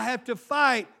 I have to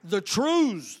fight the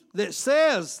truths that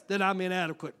says that I'm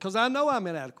inadequate, because I know I'm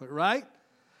inadequate, right?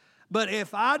 But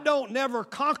if I don't never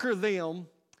conquer them,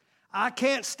 I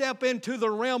can't step into the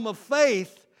realm of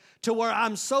faith to where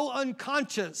I'm so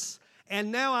unconscious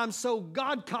and now I'm so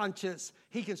God conscious,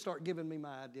 he can start giving me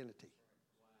my identity.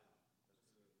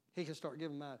 He can start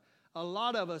giving my... A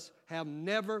lot of us have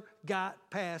never got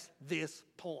past this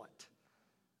point.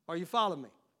 Are you following me?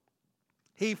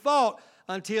 He fought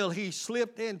until he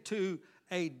slipped into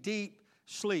a deep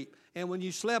sleep. And when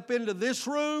you slip into this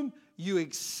room, you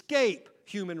escape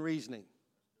human reasoning.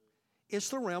 It's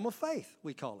the realm of faith,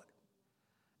 we call it.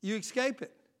 You escape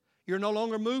it. You're no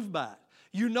longer moved by it.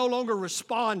 You no longer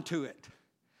respond to it.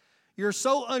 You're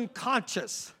so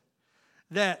unconscious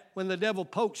that when the devil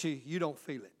pokes you, you don't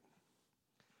feel it.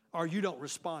 Or you don't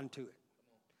respond to it.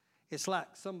 It's like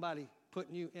somebody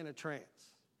putting you in a trance.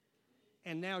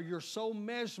 And now you're so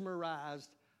mesmerized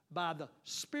by the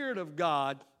Spirit of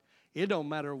God, it don't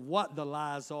matter what the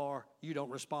lies are, you don't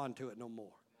respond to it no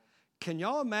more. Can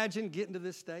y'all imagine getting to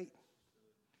this state?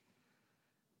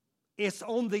 It's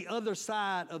on the other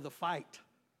side of the fight.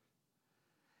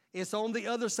 It's on the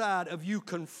other side of you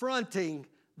confronting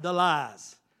the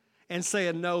lies and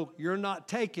saying, no, you're not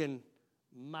taking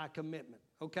my commitment,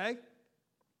 okay?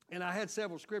 And I had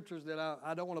several scriptures that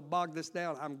I don't want to bog this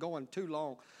down. I'm going too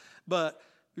long. But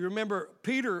you remember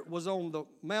Peter was on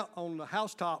the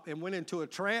housetop and went into a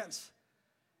trance.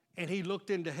 and he looked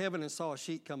into heaven and saw a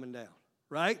sheet coming down,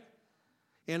 right?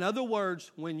 In other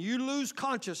words, when you lose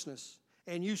consciousness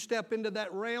and you step into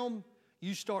that realm,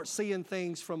 you start seeing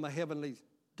things from a heavenly,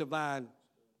 divine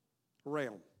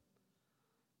realm.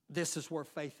 This is where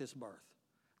faith is birthed.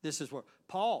 This is where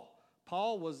Paul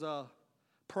was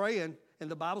praying,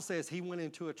 and the Bible says he went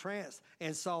into a trance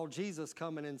and saw Jesus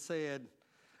coming and said,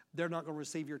 they're not going to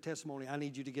receive your testimony. I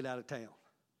need you to get out of town.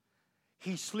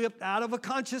 He slipped out of a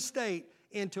conscious state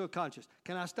into a conscious.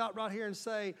 Can I stop right here and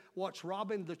say what's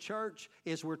robbing the church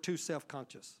is we're too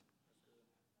self-conscious.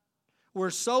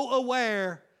 We're so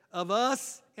aware of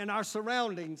us and our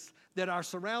surroundings that our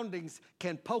surroundings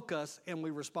can poke us and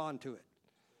we respond to it.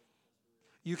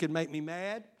 You can make me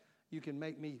mad. You can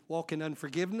make me walk in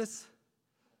unforgiveness.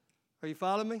 Are you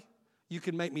following me? You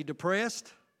can make me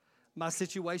depressed. My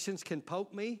situations can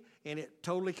poke me, and it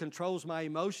totally controls my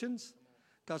emotions.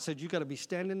 God said, you got to be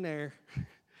standing there,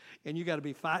 and you got to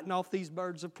be fighting off these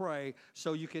birds of prey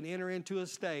so you can enter into a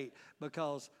state,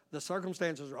 because the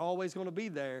circumstances are always going to be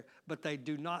there, but they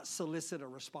do not solicit a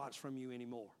response from you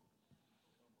anymore.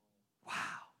 Wow.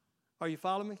 Are you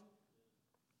following me?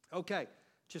 Okay,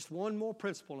 just one more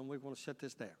principle, and we're going to shut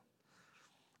this down.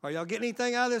 Are y'all getting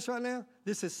anything out of this right now?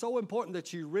 This is so important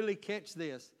that you really catch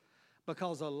this,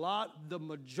 because the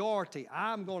majority,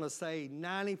 I'm going to say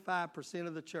 95%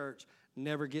 of the church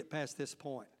never get past this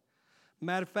point.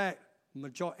 Matter of fact,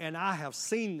 and I have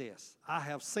seen this. I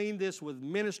have seen this with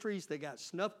ministries that got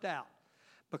snuffed out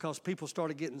because people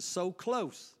started getting so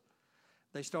close.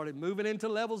 They started moving into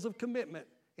levels of commitment,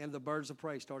 and the birds of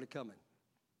prey started coming.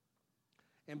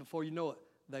 And before you know it,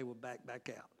 they will back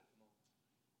out.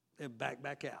 They're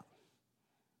back out.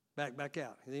 Back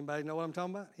out. Anybody know what I'm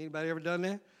talking about? Anybody ever done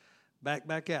that?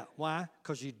 Back out. Why?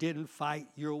 Because you didn't fight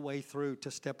your way through to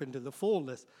step into the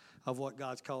fullness of what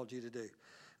God's called you to do.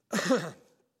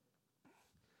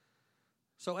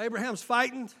 So Abraham's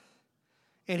fighting,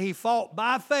 and he fought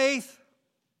by faith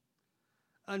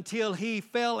until he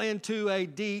fell into a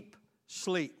deep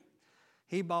sleep.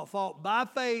 He fought by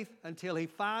faith until he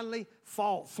finally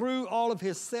fought through all of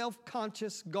his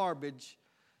self-conscious garbage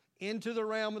into the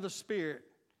realm of the Spirit.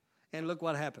 And look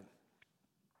what happened.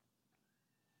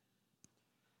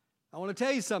 I want to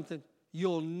tell you something.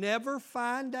 You'll never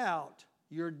find out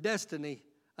your destiny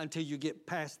until you get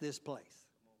past this place.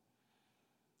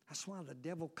 That's why the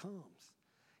devil comes.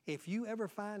 If you ever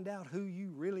find out who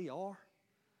you really are,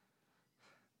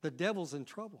 the devil's in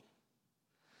trouble.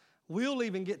 We'll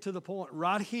even get to the point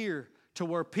right here to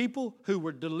where people who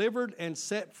were delivered and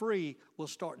set free will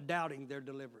start doubting their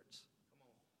deliverance.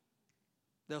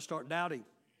 They'll start doubting,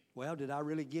 well, did I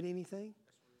really get anything?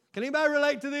 Can anybody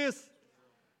relate to this?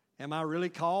 Am I really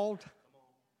called?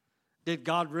 Did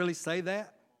God really say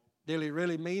that? Did he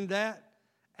really mean that?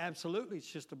 Absolutely. It's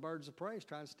just the birds of prey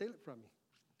trying to steal it from you.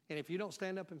 And if you don't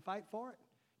stand up and fight for it,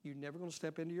 you're never going to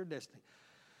step into your destiny.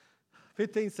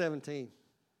 15, 17.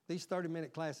 These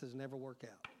 30-minute classes never work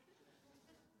out.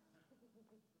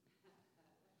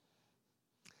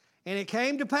 And it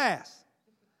came to pass.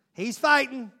 He's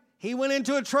fighting. He went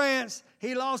into a trance.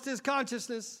 He lost his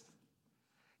consciousness.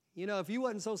 You know, if you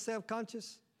wasn't so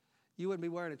self-conscious, you wouldn't be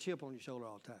wearing a chip on your shoulder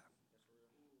all the time.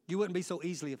 You wouldn't be so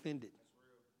easily offended.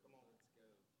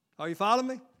 Are you following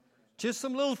me? Just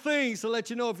some little things to let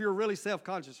you know if you're really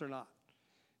self-conscious or not.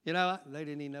 You know, they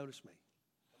didn't even notice me.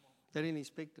 They didn't even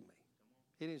speak to me.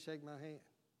 He didn't shake my hand.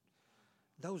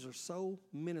 Those are so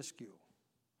minuscule.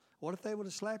 What if they would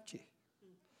have slapped you?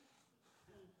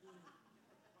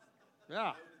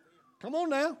 Yeah. Come on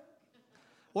now.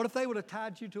 What if they would have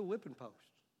tied you to a whipping post?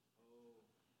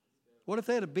 What if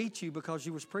they had beat you because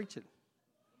you was preaching?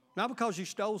 Not because you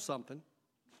stole something.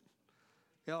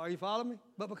 You know, are you following me?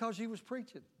 But because you was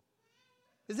preaching.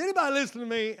 Is anybody listening to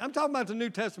me? I'm talking about the New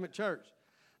Testament church.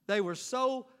 They were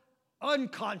so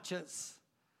unconscious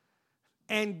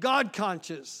and God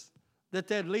conscious that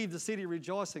they'd leave the city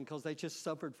rejoicing because they just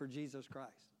suffered for Jesus Christ.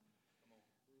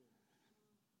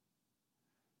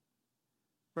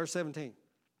 Verse 17.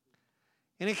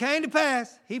 And it came to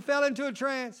pass, he fell into a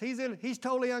trance. He's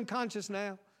totally unconscious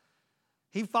now.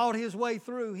 He fought his way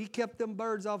through. He kept them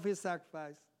birds off his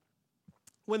sacrifice.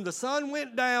 When the sun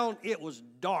went down, it was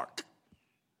dark.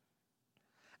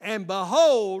 And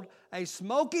behold, a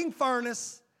smoking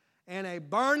furnace and a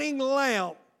burning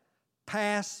lamp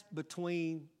passed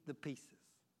between the pieces.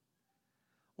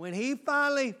 When he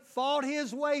finally fought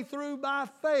his way through by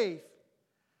faith,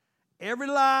 every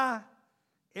lie,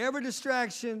 every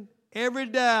distraction, every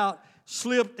doubt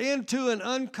slipped into an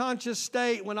unconscious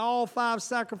state when all 5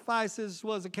 sacrifices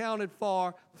was accounted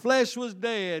for, flesh was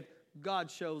dead,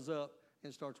 God shows up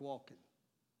and starts walking.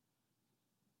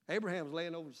 Abraham's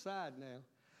laying over the side now,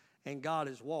 and God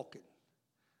is walking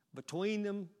between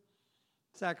them,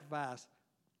 sacrifice,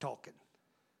 talking,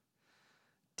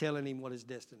 telling him what his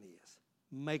destiny is,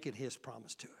 making his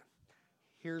promise to him.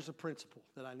 Here's a principle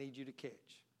that I need you to catch.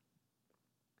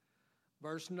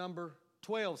 Verse number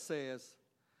 12 says,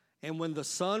 and when the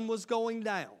sun was going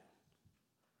down,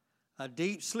 a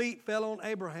deep sleep fell on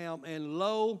Abraham, and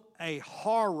lo, a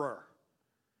horror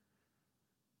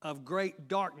of great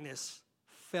darkness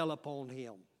fell upon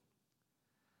him.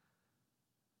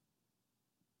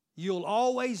 You'll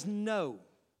always know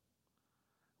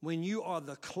when you are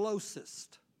the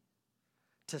closest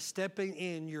to stepping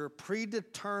in your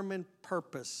predetermined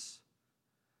purpose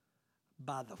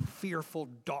by the fearful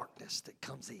darkness that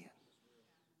comes in.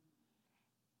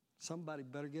 Somebody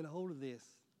better get a hold of this.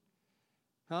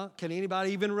 Huh? Can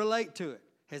anybody even relate to it?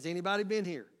 Has anybody been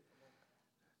here?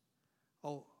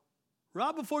 Oh,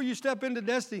 right before you step into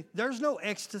destiny, there's no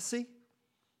ecstasy.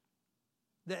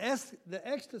 The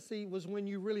ecstasy was when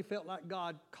you really felt like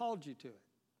God called you to it.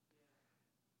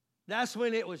 That's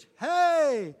when it was,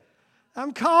 hey,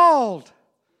 I'm called.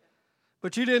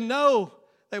 But you didn't know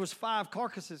there was 5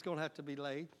 carcasses going to have to be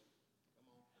laid.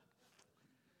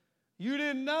 You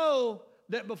didn't know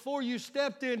that before you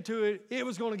stepped into it, it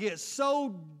was going to get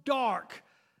so dark.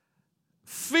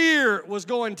 Fear was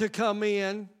going to come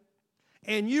in,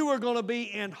 and you were going to be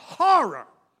in horror.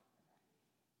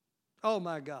 Oh,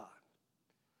 my God.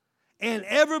 And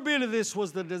every bit of this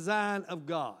was the design of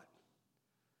God.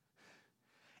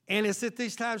 And it's at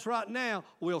these times right now,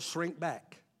 we'll shrink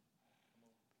back.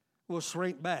 We'll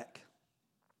shrink back.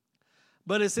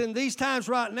 But it's in these times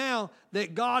right now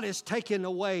that God is taking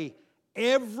away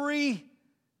every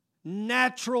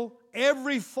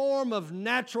form of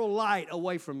natural light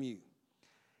away from you.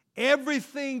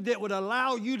 Everything that would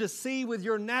allow you to see with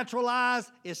your natural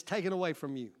eyes is taken away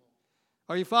from you.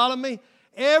 Are you following me?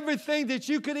 Everything that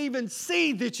you could even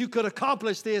see that you could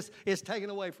accomplish this is taken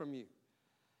away from you.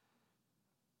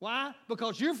 Why?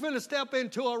 Because you're going to step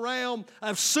into a realm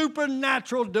of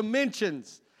supernatural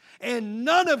dimensions, and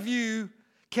none of you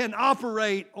can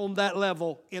operate on that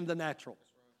level in the natural.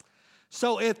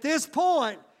 So at this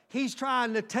point, he's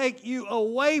trying to take you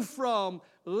away from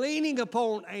leaning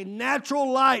upon a natural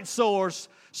light source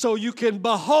so you can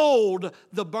behold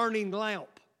the burning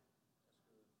lamp,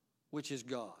 which is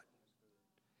God.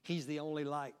 He's the only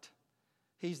light.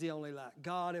 He's the only light.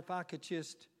 God, if I could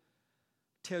just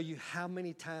tell you how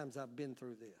many times I've been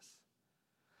through this,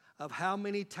 of how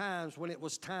many times when it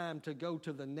was time to go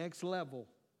to the next level,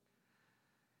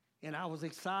 and I was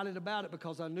excited about it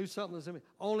because I knew something was in me,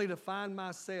 only to find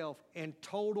myself in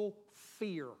total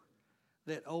fear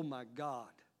that, oh my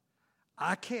God,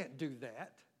 I can't do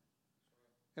that.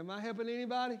 Am I helping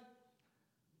anybody?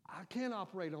 I can't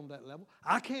operate on that level.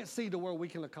 I can't see to where we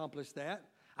can accomplish that.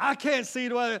 I can't see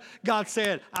to where God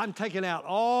said, I'm taking out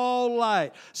all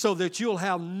light so that you'll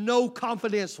have no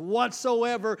confidence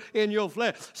whatsoever in your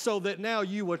flesh, so that now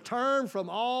you will turn from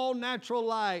all natural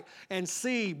light and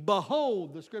see,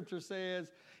 behold, the scripture says,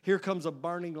 here comes a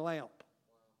burning lamp.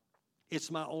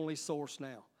 It's my only source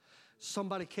now.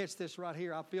 Somebody catch this right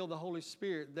here. I feel the Holy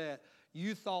Spirit that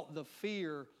you thought the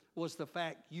fear was the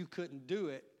fact you couldn't do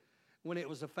it, when it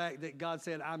was the fact that God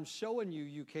said, I'm showing you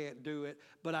you can't do it,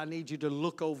 but I need you to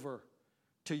look over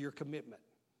to your commitment.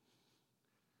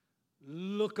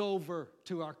 Look over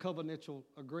to our covenantal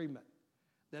agreement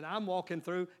that I'm walking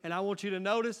through, and I want you to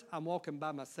notice I'm walking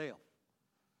by myself.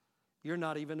 You're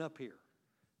not even up here.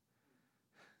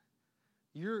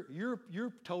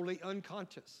 You're totally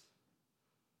unconscious.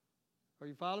 Are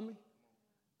you following me?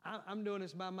 I'm doing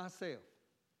this by myself.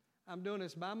 I'm doing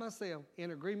this by myself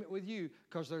in agreement with you,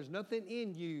 because there's nothing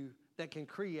in you that can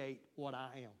create what I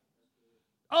am.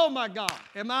 Oh my God,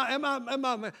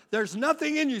 there's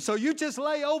nothing in you. So you just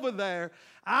lay over there.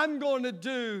 I'm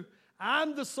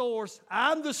the source,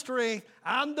 I'm the strength,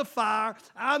 I'm the fire,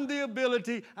 I'm the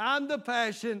ability, I'm the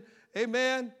passion.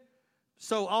 Amen.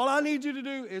 So all I need you to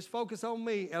do is focus on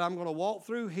me, and I'm going to walk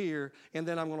through here, and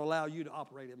then I'm going to allow you to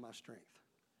operate in my strength.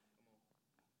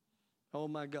 Oh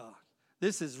my God.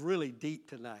 This is really deep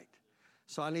tonight.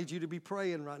 So I need you to be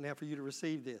praying right now for you to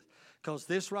receive this, because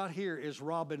this right here is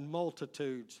robbing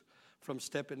multitudes from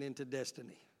stepping into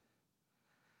destiny.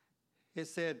 It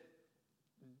said,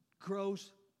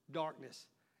 gross darkness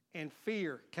and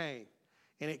fear came.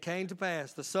 And it came to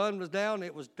pass. The sun was down,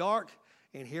 it was dark,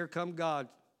 and here come God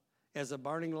as a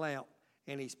burning lamp,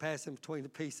 and he's passing between the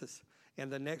pieces.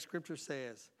 And the next scripture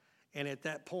says, and at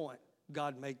that point,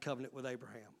 God made covenant with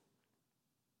Abraham.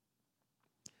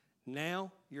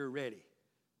 Now you're ready.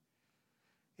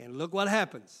 And look what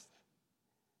happens.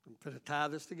 I'm going to tie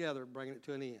this together, bringing it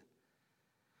to an end.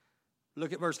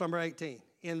 Look at verse number 18.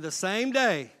 In the same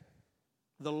day,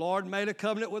 the Lord made a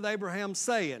covenant with Abraham,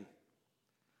 saying,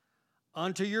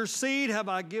 unto your seed have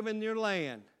I given your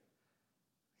land.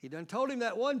 He done told him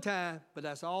that one time, but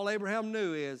that's all Abraham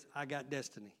knew is, I got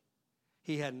destiny.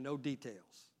 He had no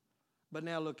details. But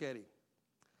now look at him.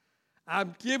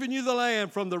 I'm giving you the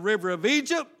land from the river of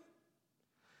Egypt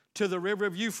to the river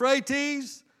of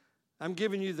Euphrates. I'm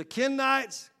giving you the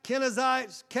Kenites,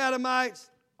 Kenizzites, Kadamites,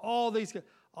 all these.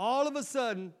 All of a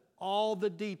sudden, all the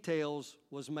details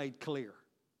was made clear.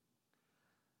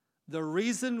 The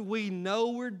reason we know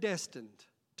we're destined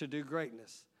to do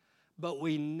greatness, but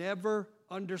we never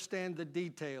understand the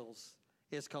details,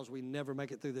 is because we never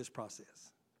make it through this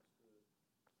process.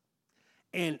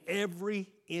 And every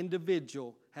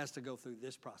individual has to go through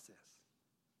this process.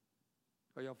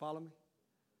 Are y'all following me?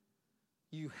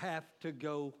 You have to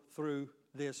go through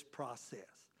this process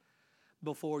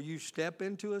before you step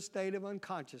into a state of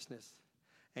unconsciousness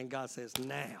and God says,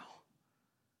 now,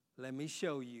 let me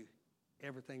show you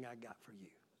everything I got for you.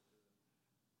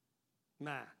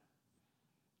 Now,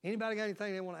 anybody got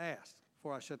anything they want to ask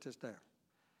before I shut this down?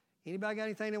 Anybody got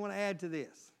anything they want to add to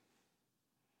this?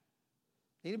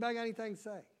 Anybody got anything to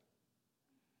say?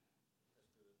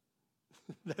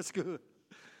 That's good.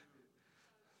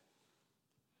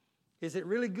 Is it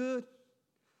really good?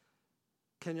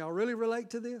 Can y'all really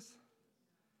relate to this?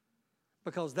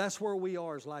 Because that's where we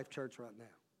are as Life Church right now.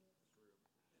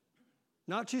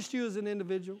 Not just you as an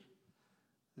individual.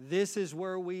 This is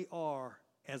where we are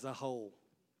as a whole.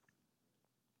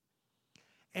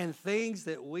 And things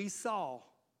that we saw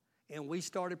and we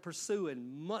started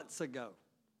pursuing months ago,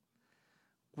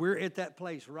 we're at that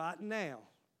place right now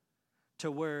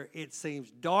to where it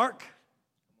seems dark,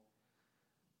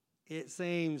 it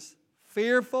seems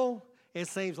fearful, it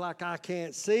seems like I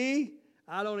can't see,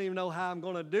 I don't even know how I'm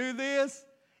going to do this.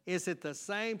 It's at the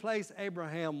same place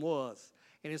Abraham was.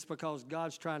 And it's because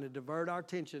God's trying to divert our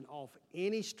attention off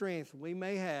any strength we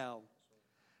may have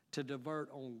to divert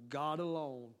on God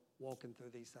alone walking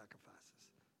through these sacrifices.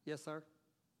 Yes, sir?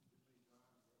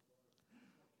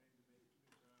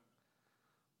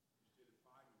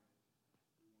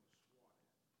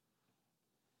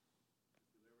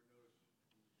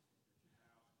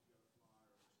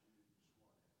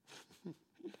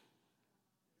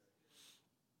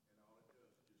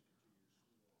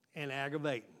 And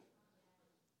aggravating.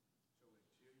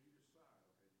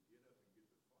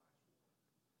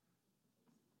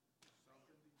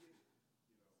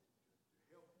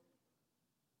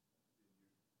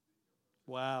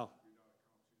 Wow.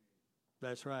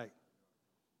 That's right.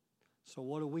 So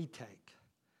what do we take?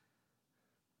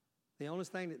 The only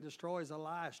thing that destroys a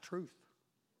lie is truth.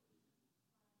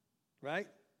 Right?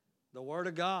 The Word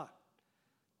of God.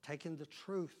 Taking the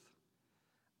truth.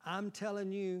 I'm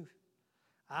telling you,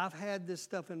 I've had this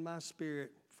stuff in my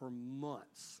spirit for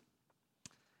months.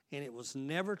 And it was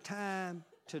never time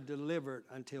to deliver it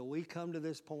until we come to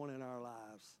this point in our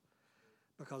lives.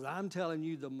 Because I'm telling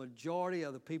you, the majority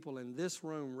of the people in this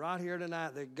room right here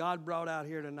tonight that God brought out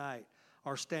here tonight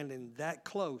are standing that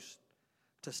close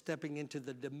to stepping into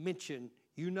the dimension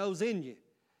you know's in you.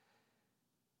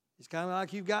 It's kind of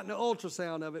like you've gotten an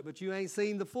ultrasound of it, but you ain't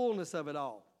seen the fullness of it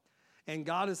all. And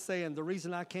God is saying, the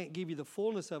reason I can't give you the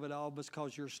fullness of it all is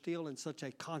because you're still in such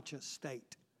a conscious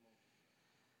state.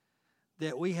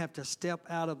 That we have to step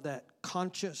out of that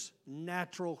conscious,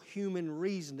 natural, human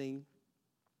reasoning.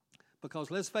 Because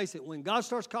let's face it, when God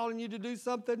starts calling you to do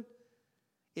something,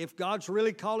 if God's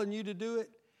really calling you to do it,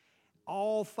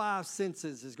 all 5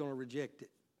 senses is going to reject it.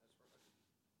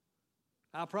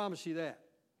 I promise you that.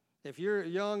 If you're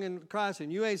young in Christ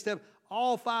and you ain't stepped,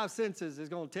 all 5 senses is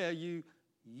going to tell you,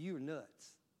 you're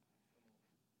nuts.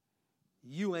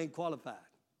 You ain't qualified.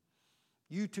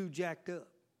 You too jacked up.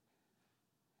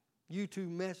 You too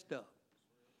messed up.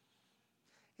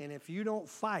 And if you don't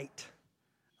fight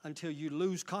until you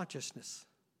lose consciousness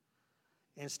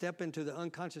and step into the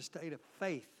unconscious state of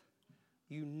faith,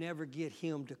 you never get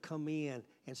Him to come in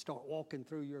and start walking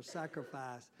through your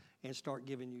sacrifice and start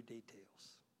giving you details.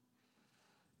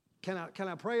 Can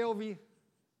I pray over you?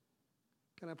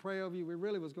 Can I pray over you? We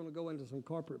really was going to go into some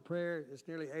corporate prayer. It's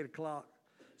nearly 8 o'clock.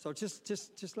 So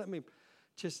just let me,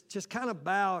 just kind of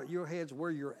bow your heads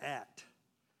where you're at.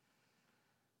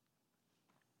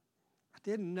 I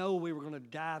didn't know we were going to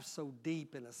dive so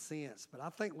deep in a sense, but I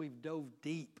think we've dove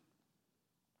deep.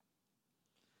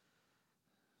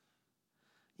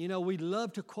 You know, we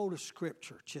love to quote a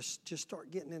scripture. Just start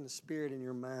getting in the spirit in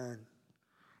your mind.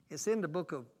 It's in the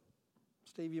book of,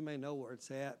 Steve, you may know where it's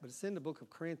at, but it's in the book of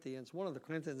Corinthians. One of the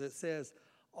Corinthians, it says,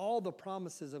 all the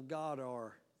promises of God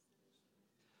are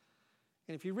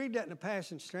And if you read that in the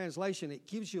Passion Translation, it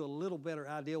gives you a little better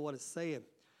idea what it's saying.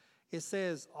 It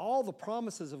says, all the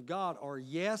promises of God are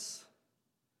yes,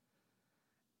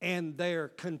 and they're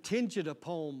contingent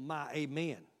upon my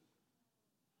amen.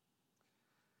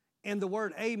 And the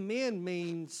word amen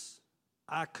means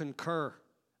I concur,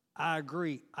 I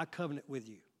agree, I covenant with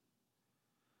you.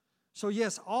 So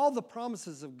yes, all the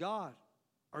promises of God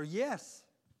are yes.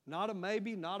 Not a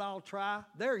maybe, not I'll try.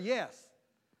 They're yes.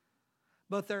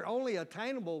 But they're only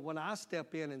attainable when I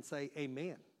step in and say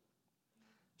amen.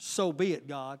 So be it,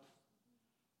 God.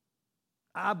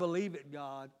 I believe it,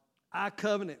 God. I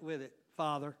covenant with it,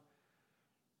 Father.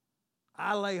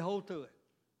 I lay hold to it.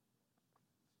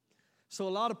 So a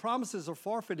lot of promises are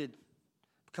forfeited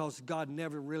because God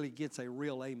never really gets a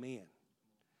real amen.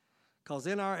 Because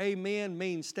in our amen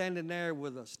means standing there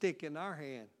with a stick in our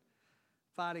hand,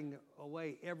 fighting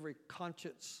away every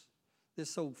conscience, this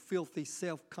so filthy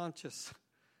self-conscious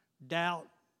doubt,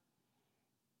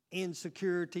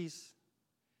 insecurities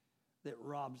that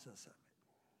robs us of it.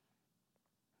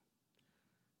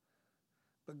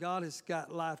 But God has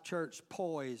got Life Church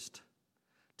poised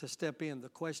to step in. The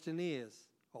question is,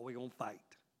 are we going to fight?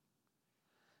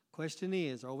 Question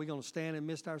is, are we going to stand and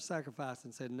miss our sacrifice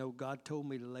and say, no, God told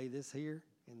me to lay this here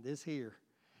and this here,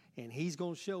 and He's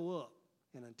going to show up.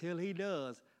 And until He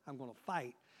does, I'm going to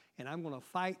fight. And I'm going to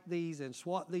fight these and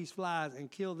swat these flies and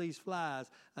kill these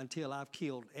flies until I've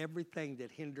killed everything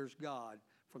that hinders God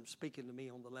from speaking to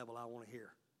me on the level I want to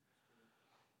hear.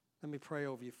 Let me pray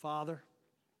over you, Father.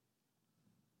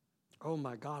 Oh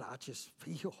my God, I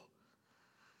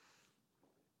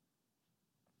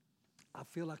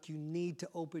feel like you need to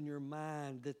open your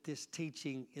mind that this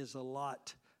teaching is a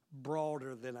lot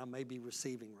broader than I may be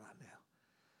receiving right now.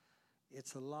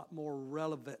 It's a lot more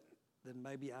relevant than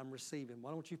maybe I'm receiving. Why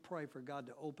don't you pray for God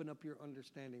to open up your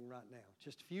understanding right now?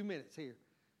 Just a few minutes here.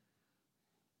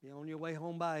 You're on your way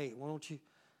home by 8. Why don't you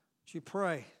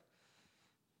pray?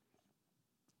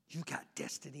 You got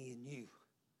destiny in you.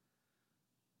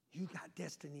 You got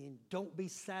destiny, and don't be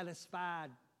satisfied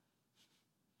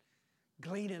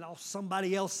gleaning off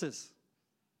somebody else's.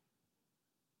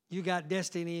 You got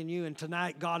destiny in you, and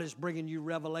tonight God is bringing you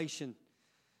revelation.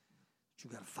 But you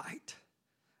got to fight.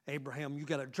 Abraham, you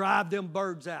got to drive them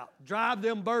birds out. Drive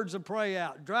them birds of prey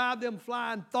out. Drive them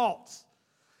flying thoughts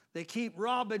that keep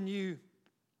robbing you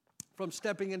from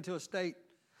stepping into a state.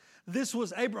 This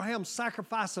was Abraham's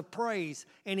sacrifice of praise,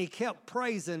 and he kept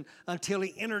praising until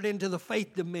he entered into the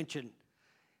faith dimension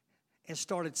and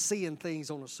started seeing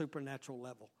things on a supernatural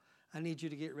level. I need you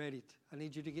to get ready. I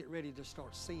need you to get ready to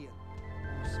start seeing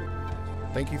on a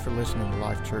supernatural. Thank you for listening to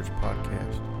Life Church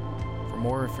Podcast. For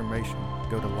more information,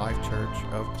 go to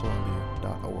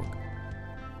lifechurchofcolumbia.org.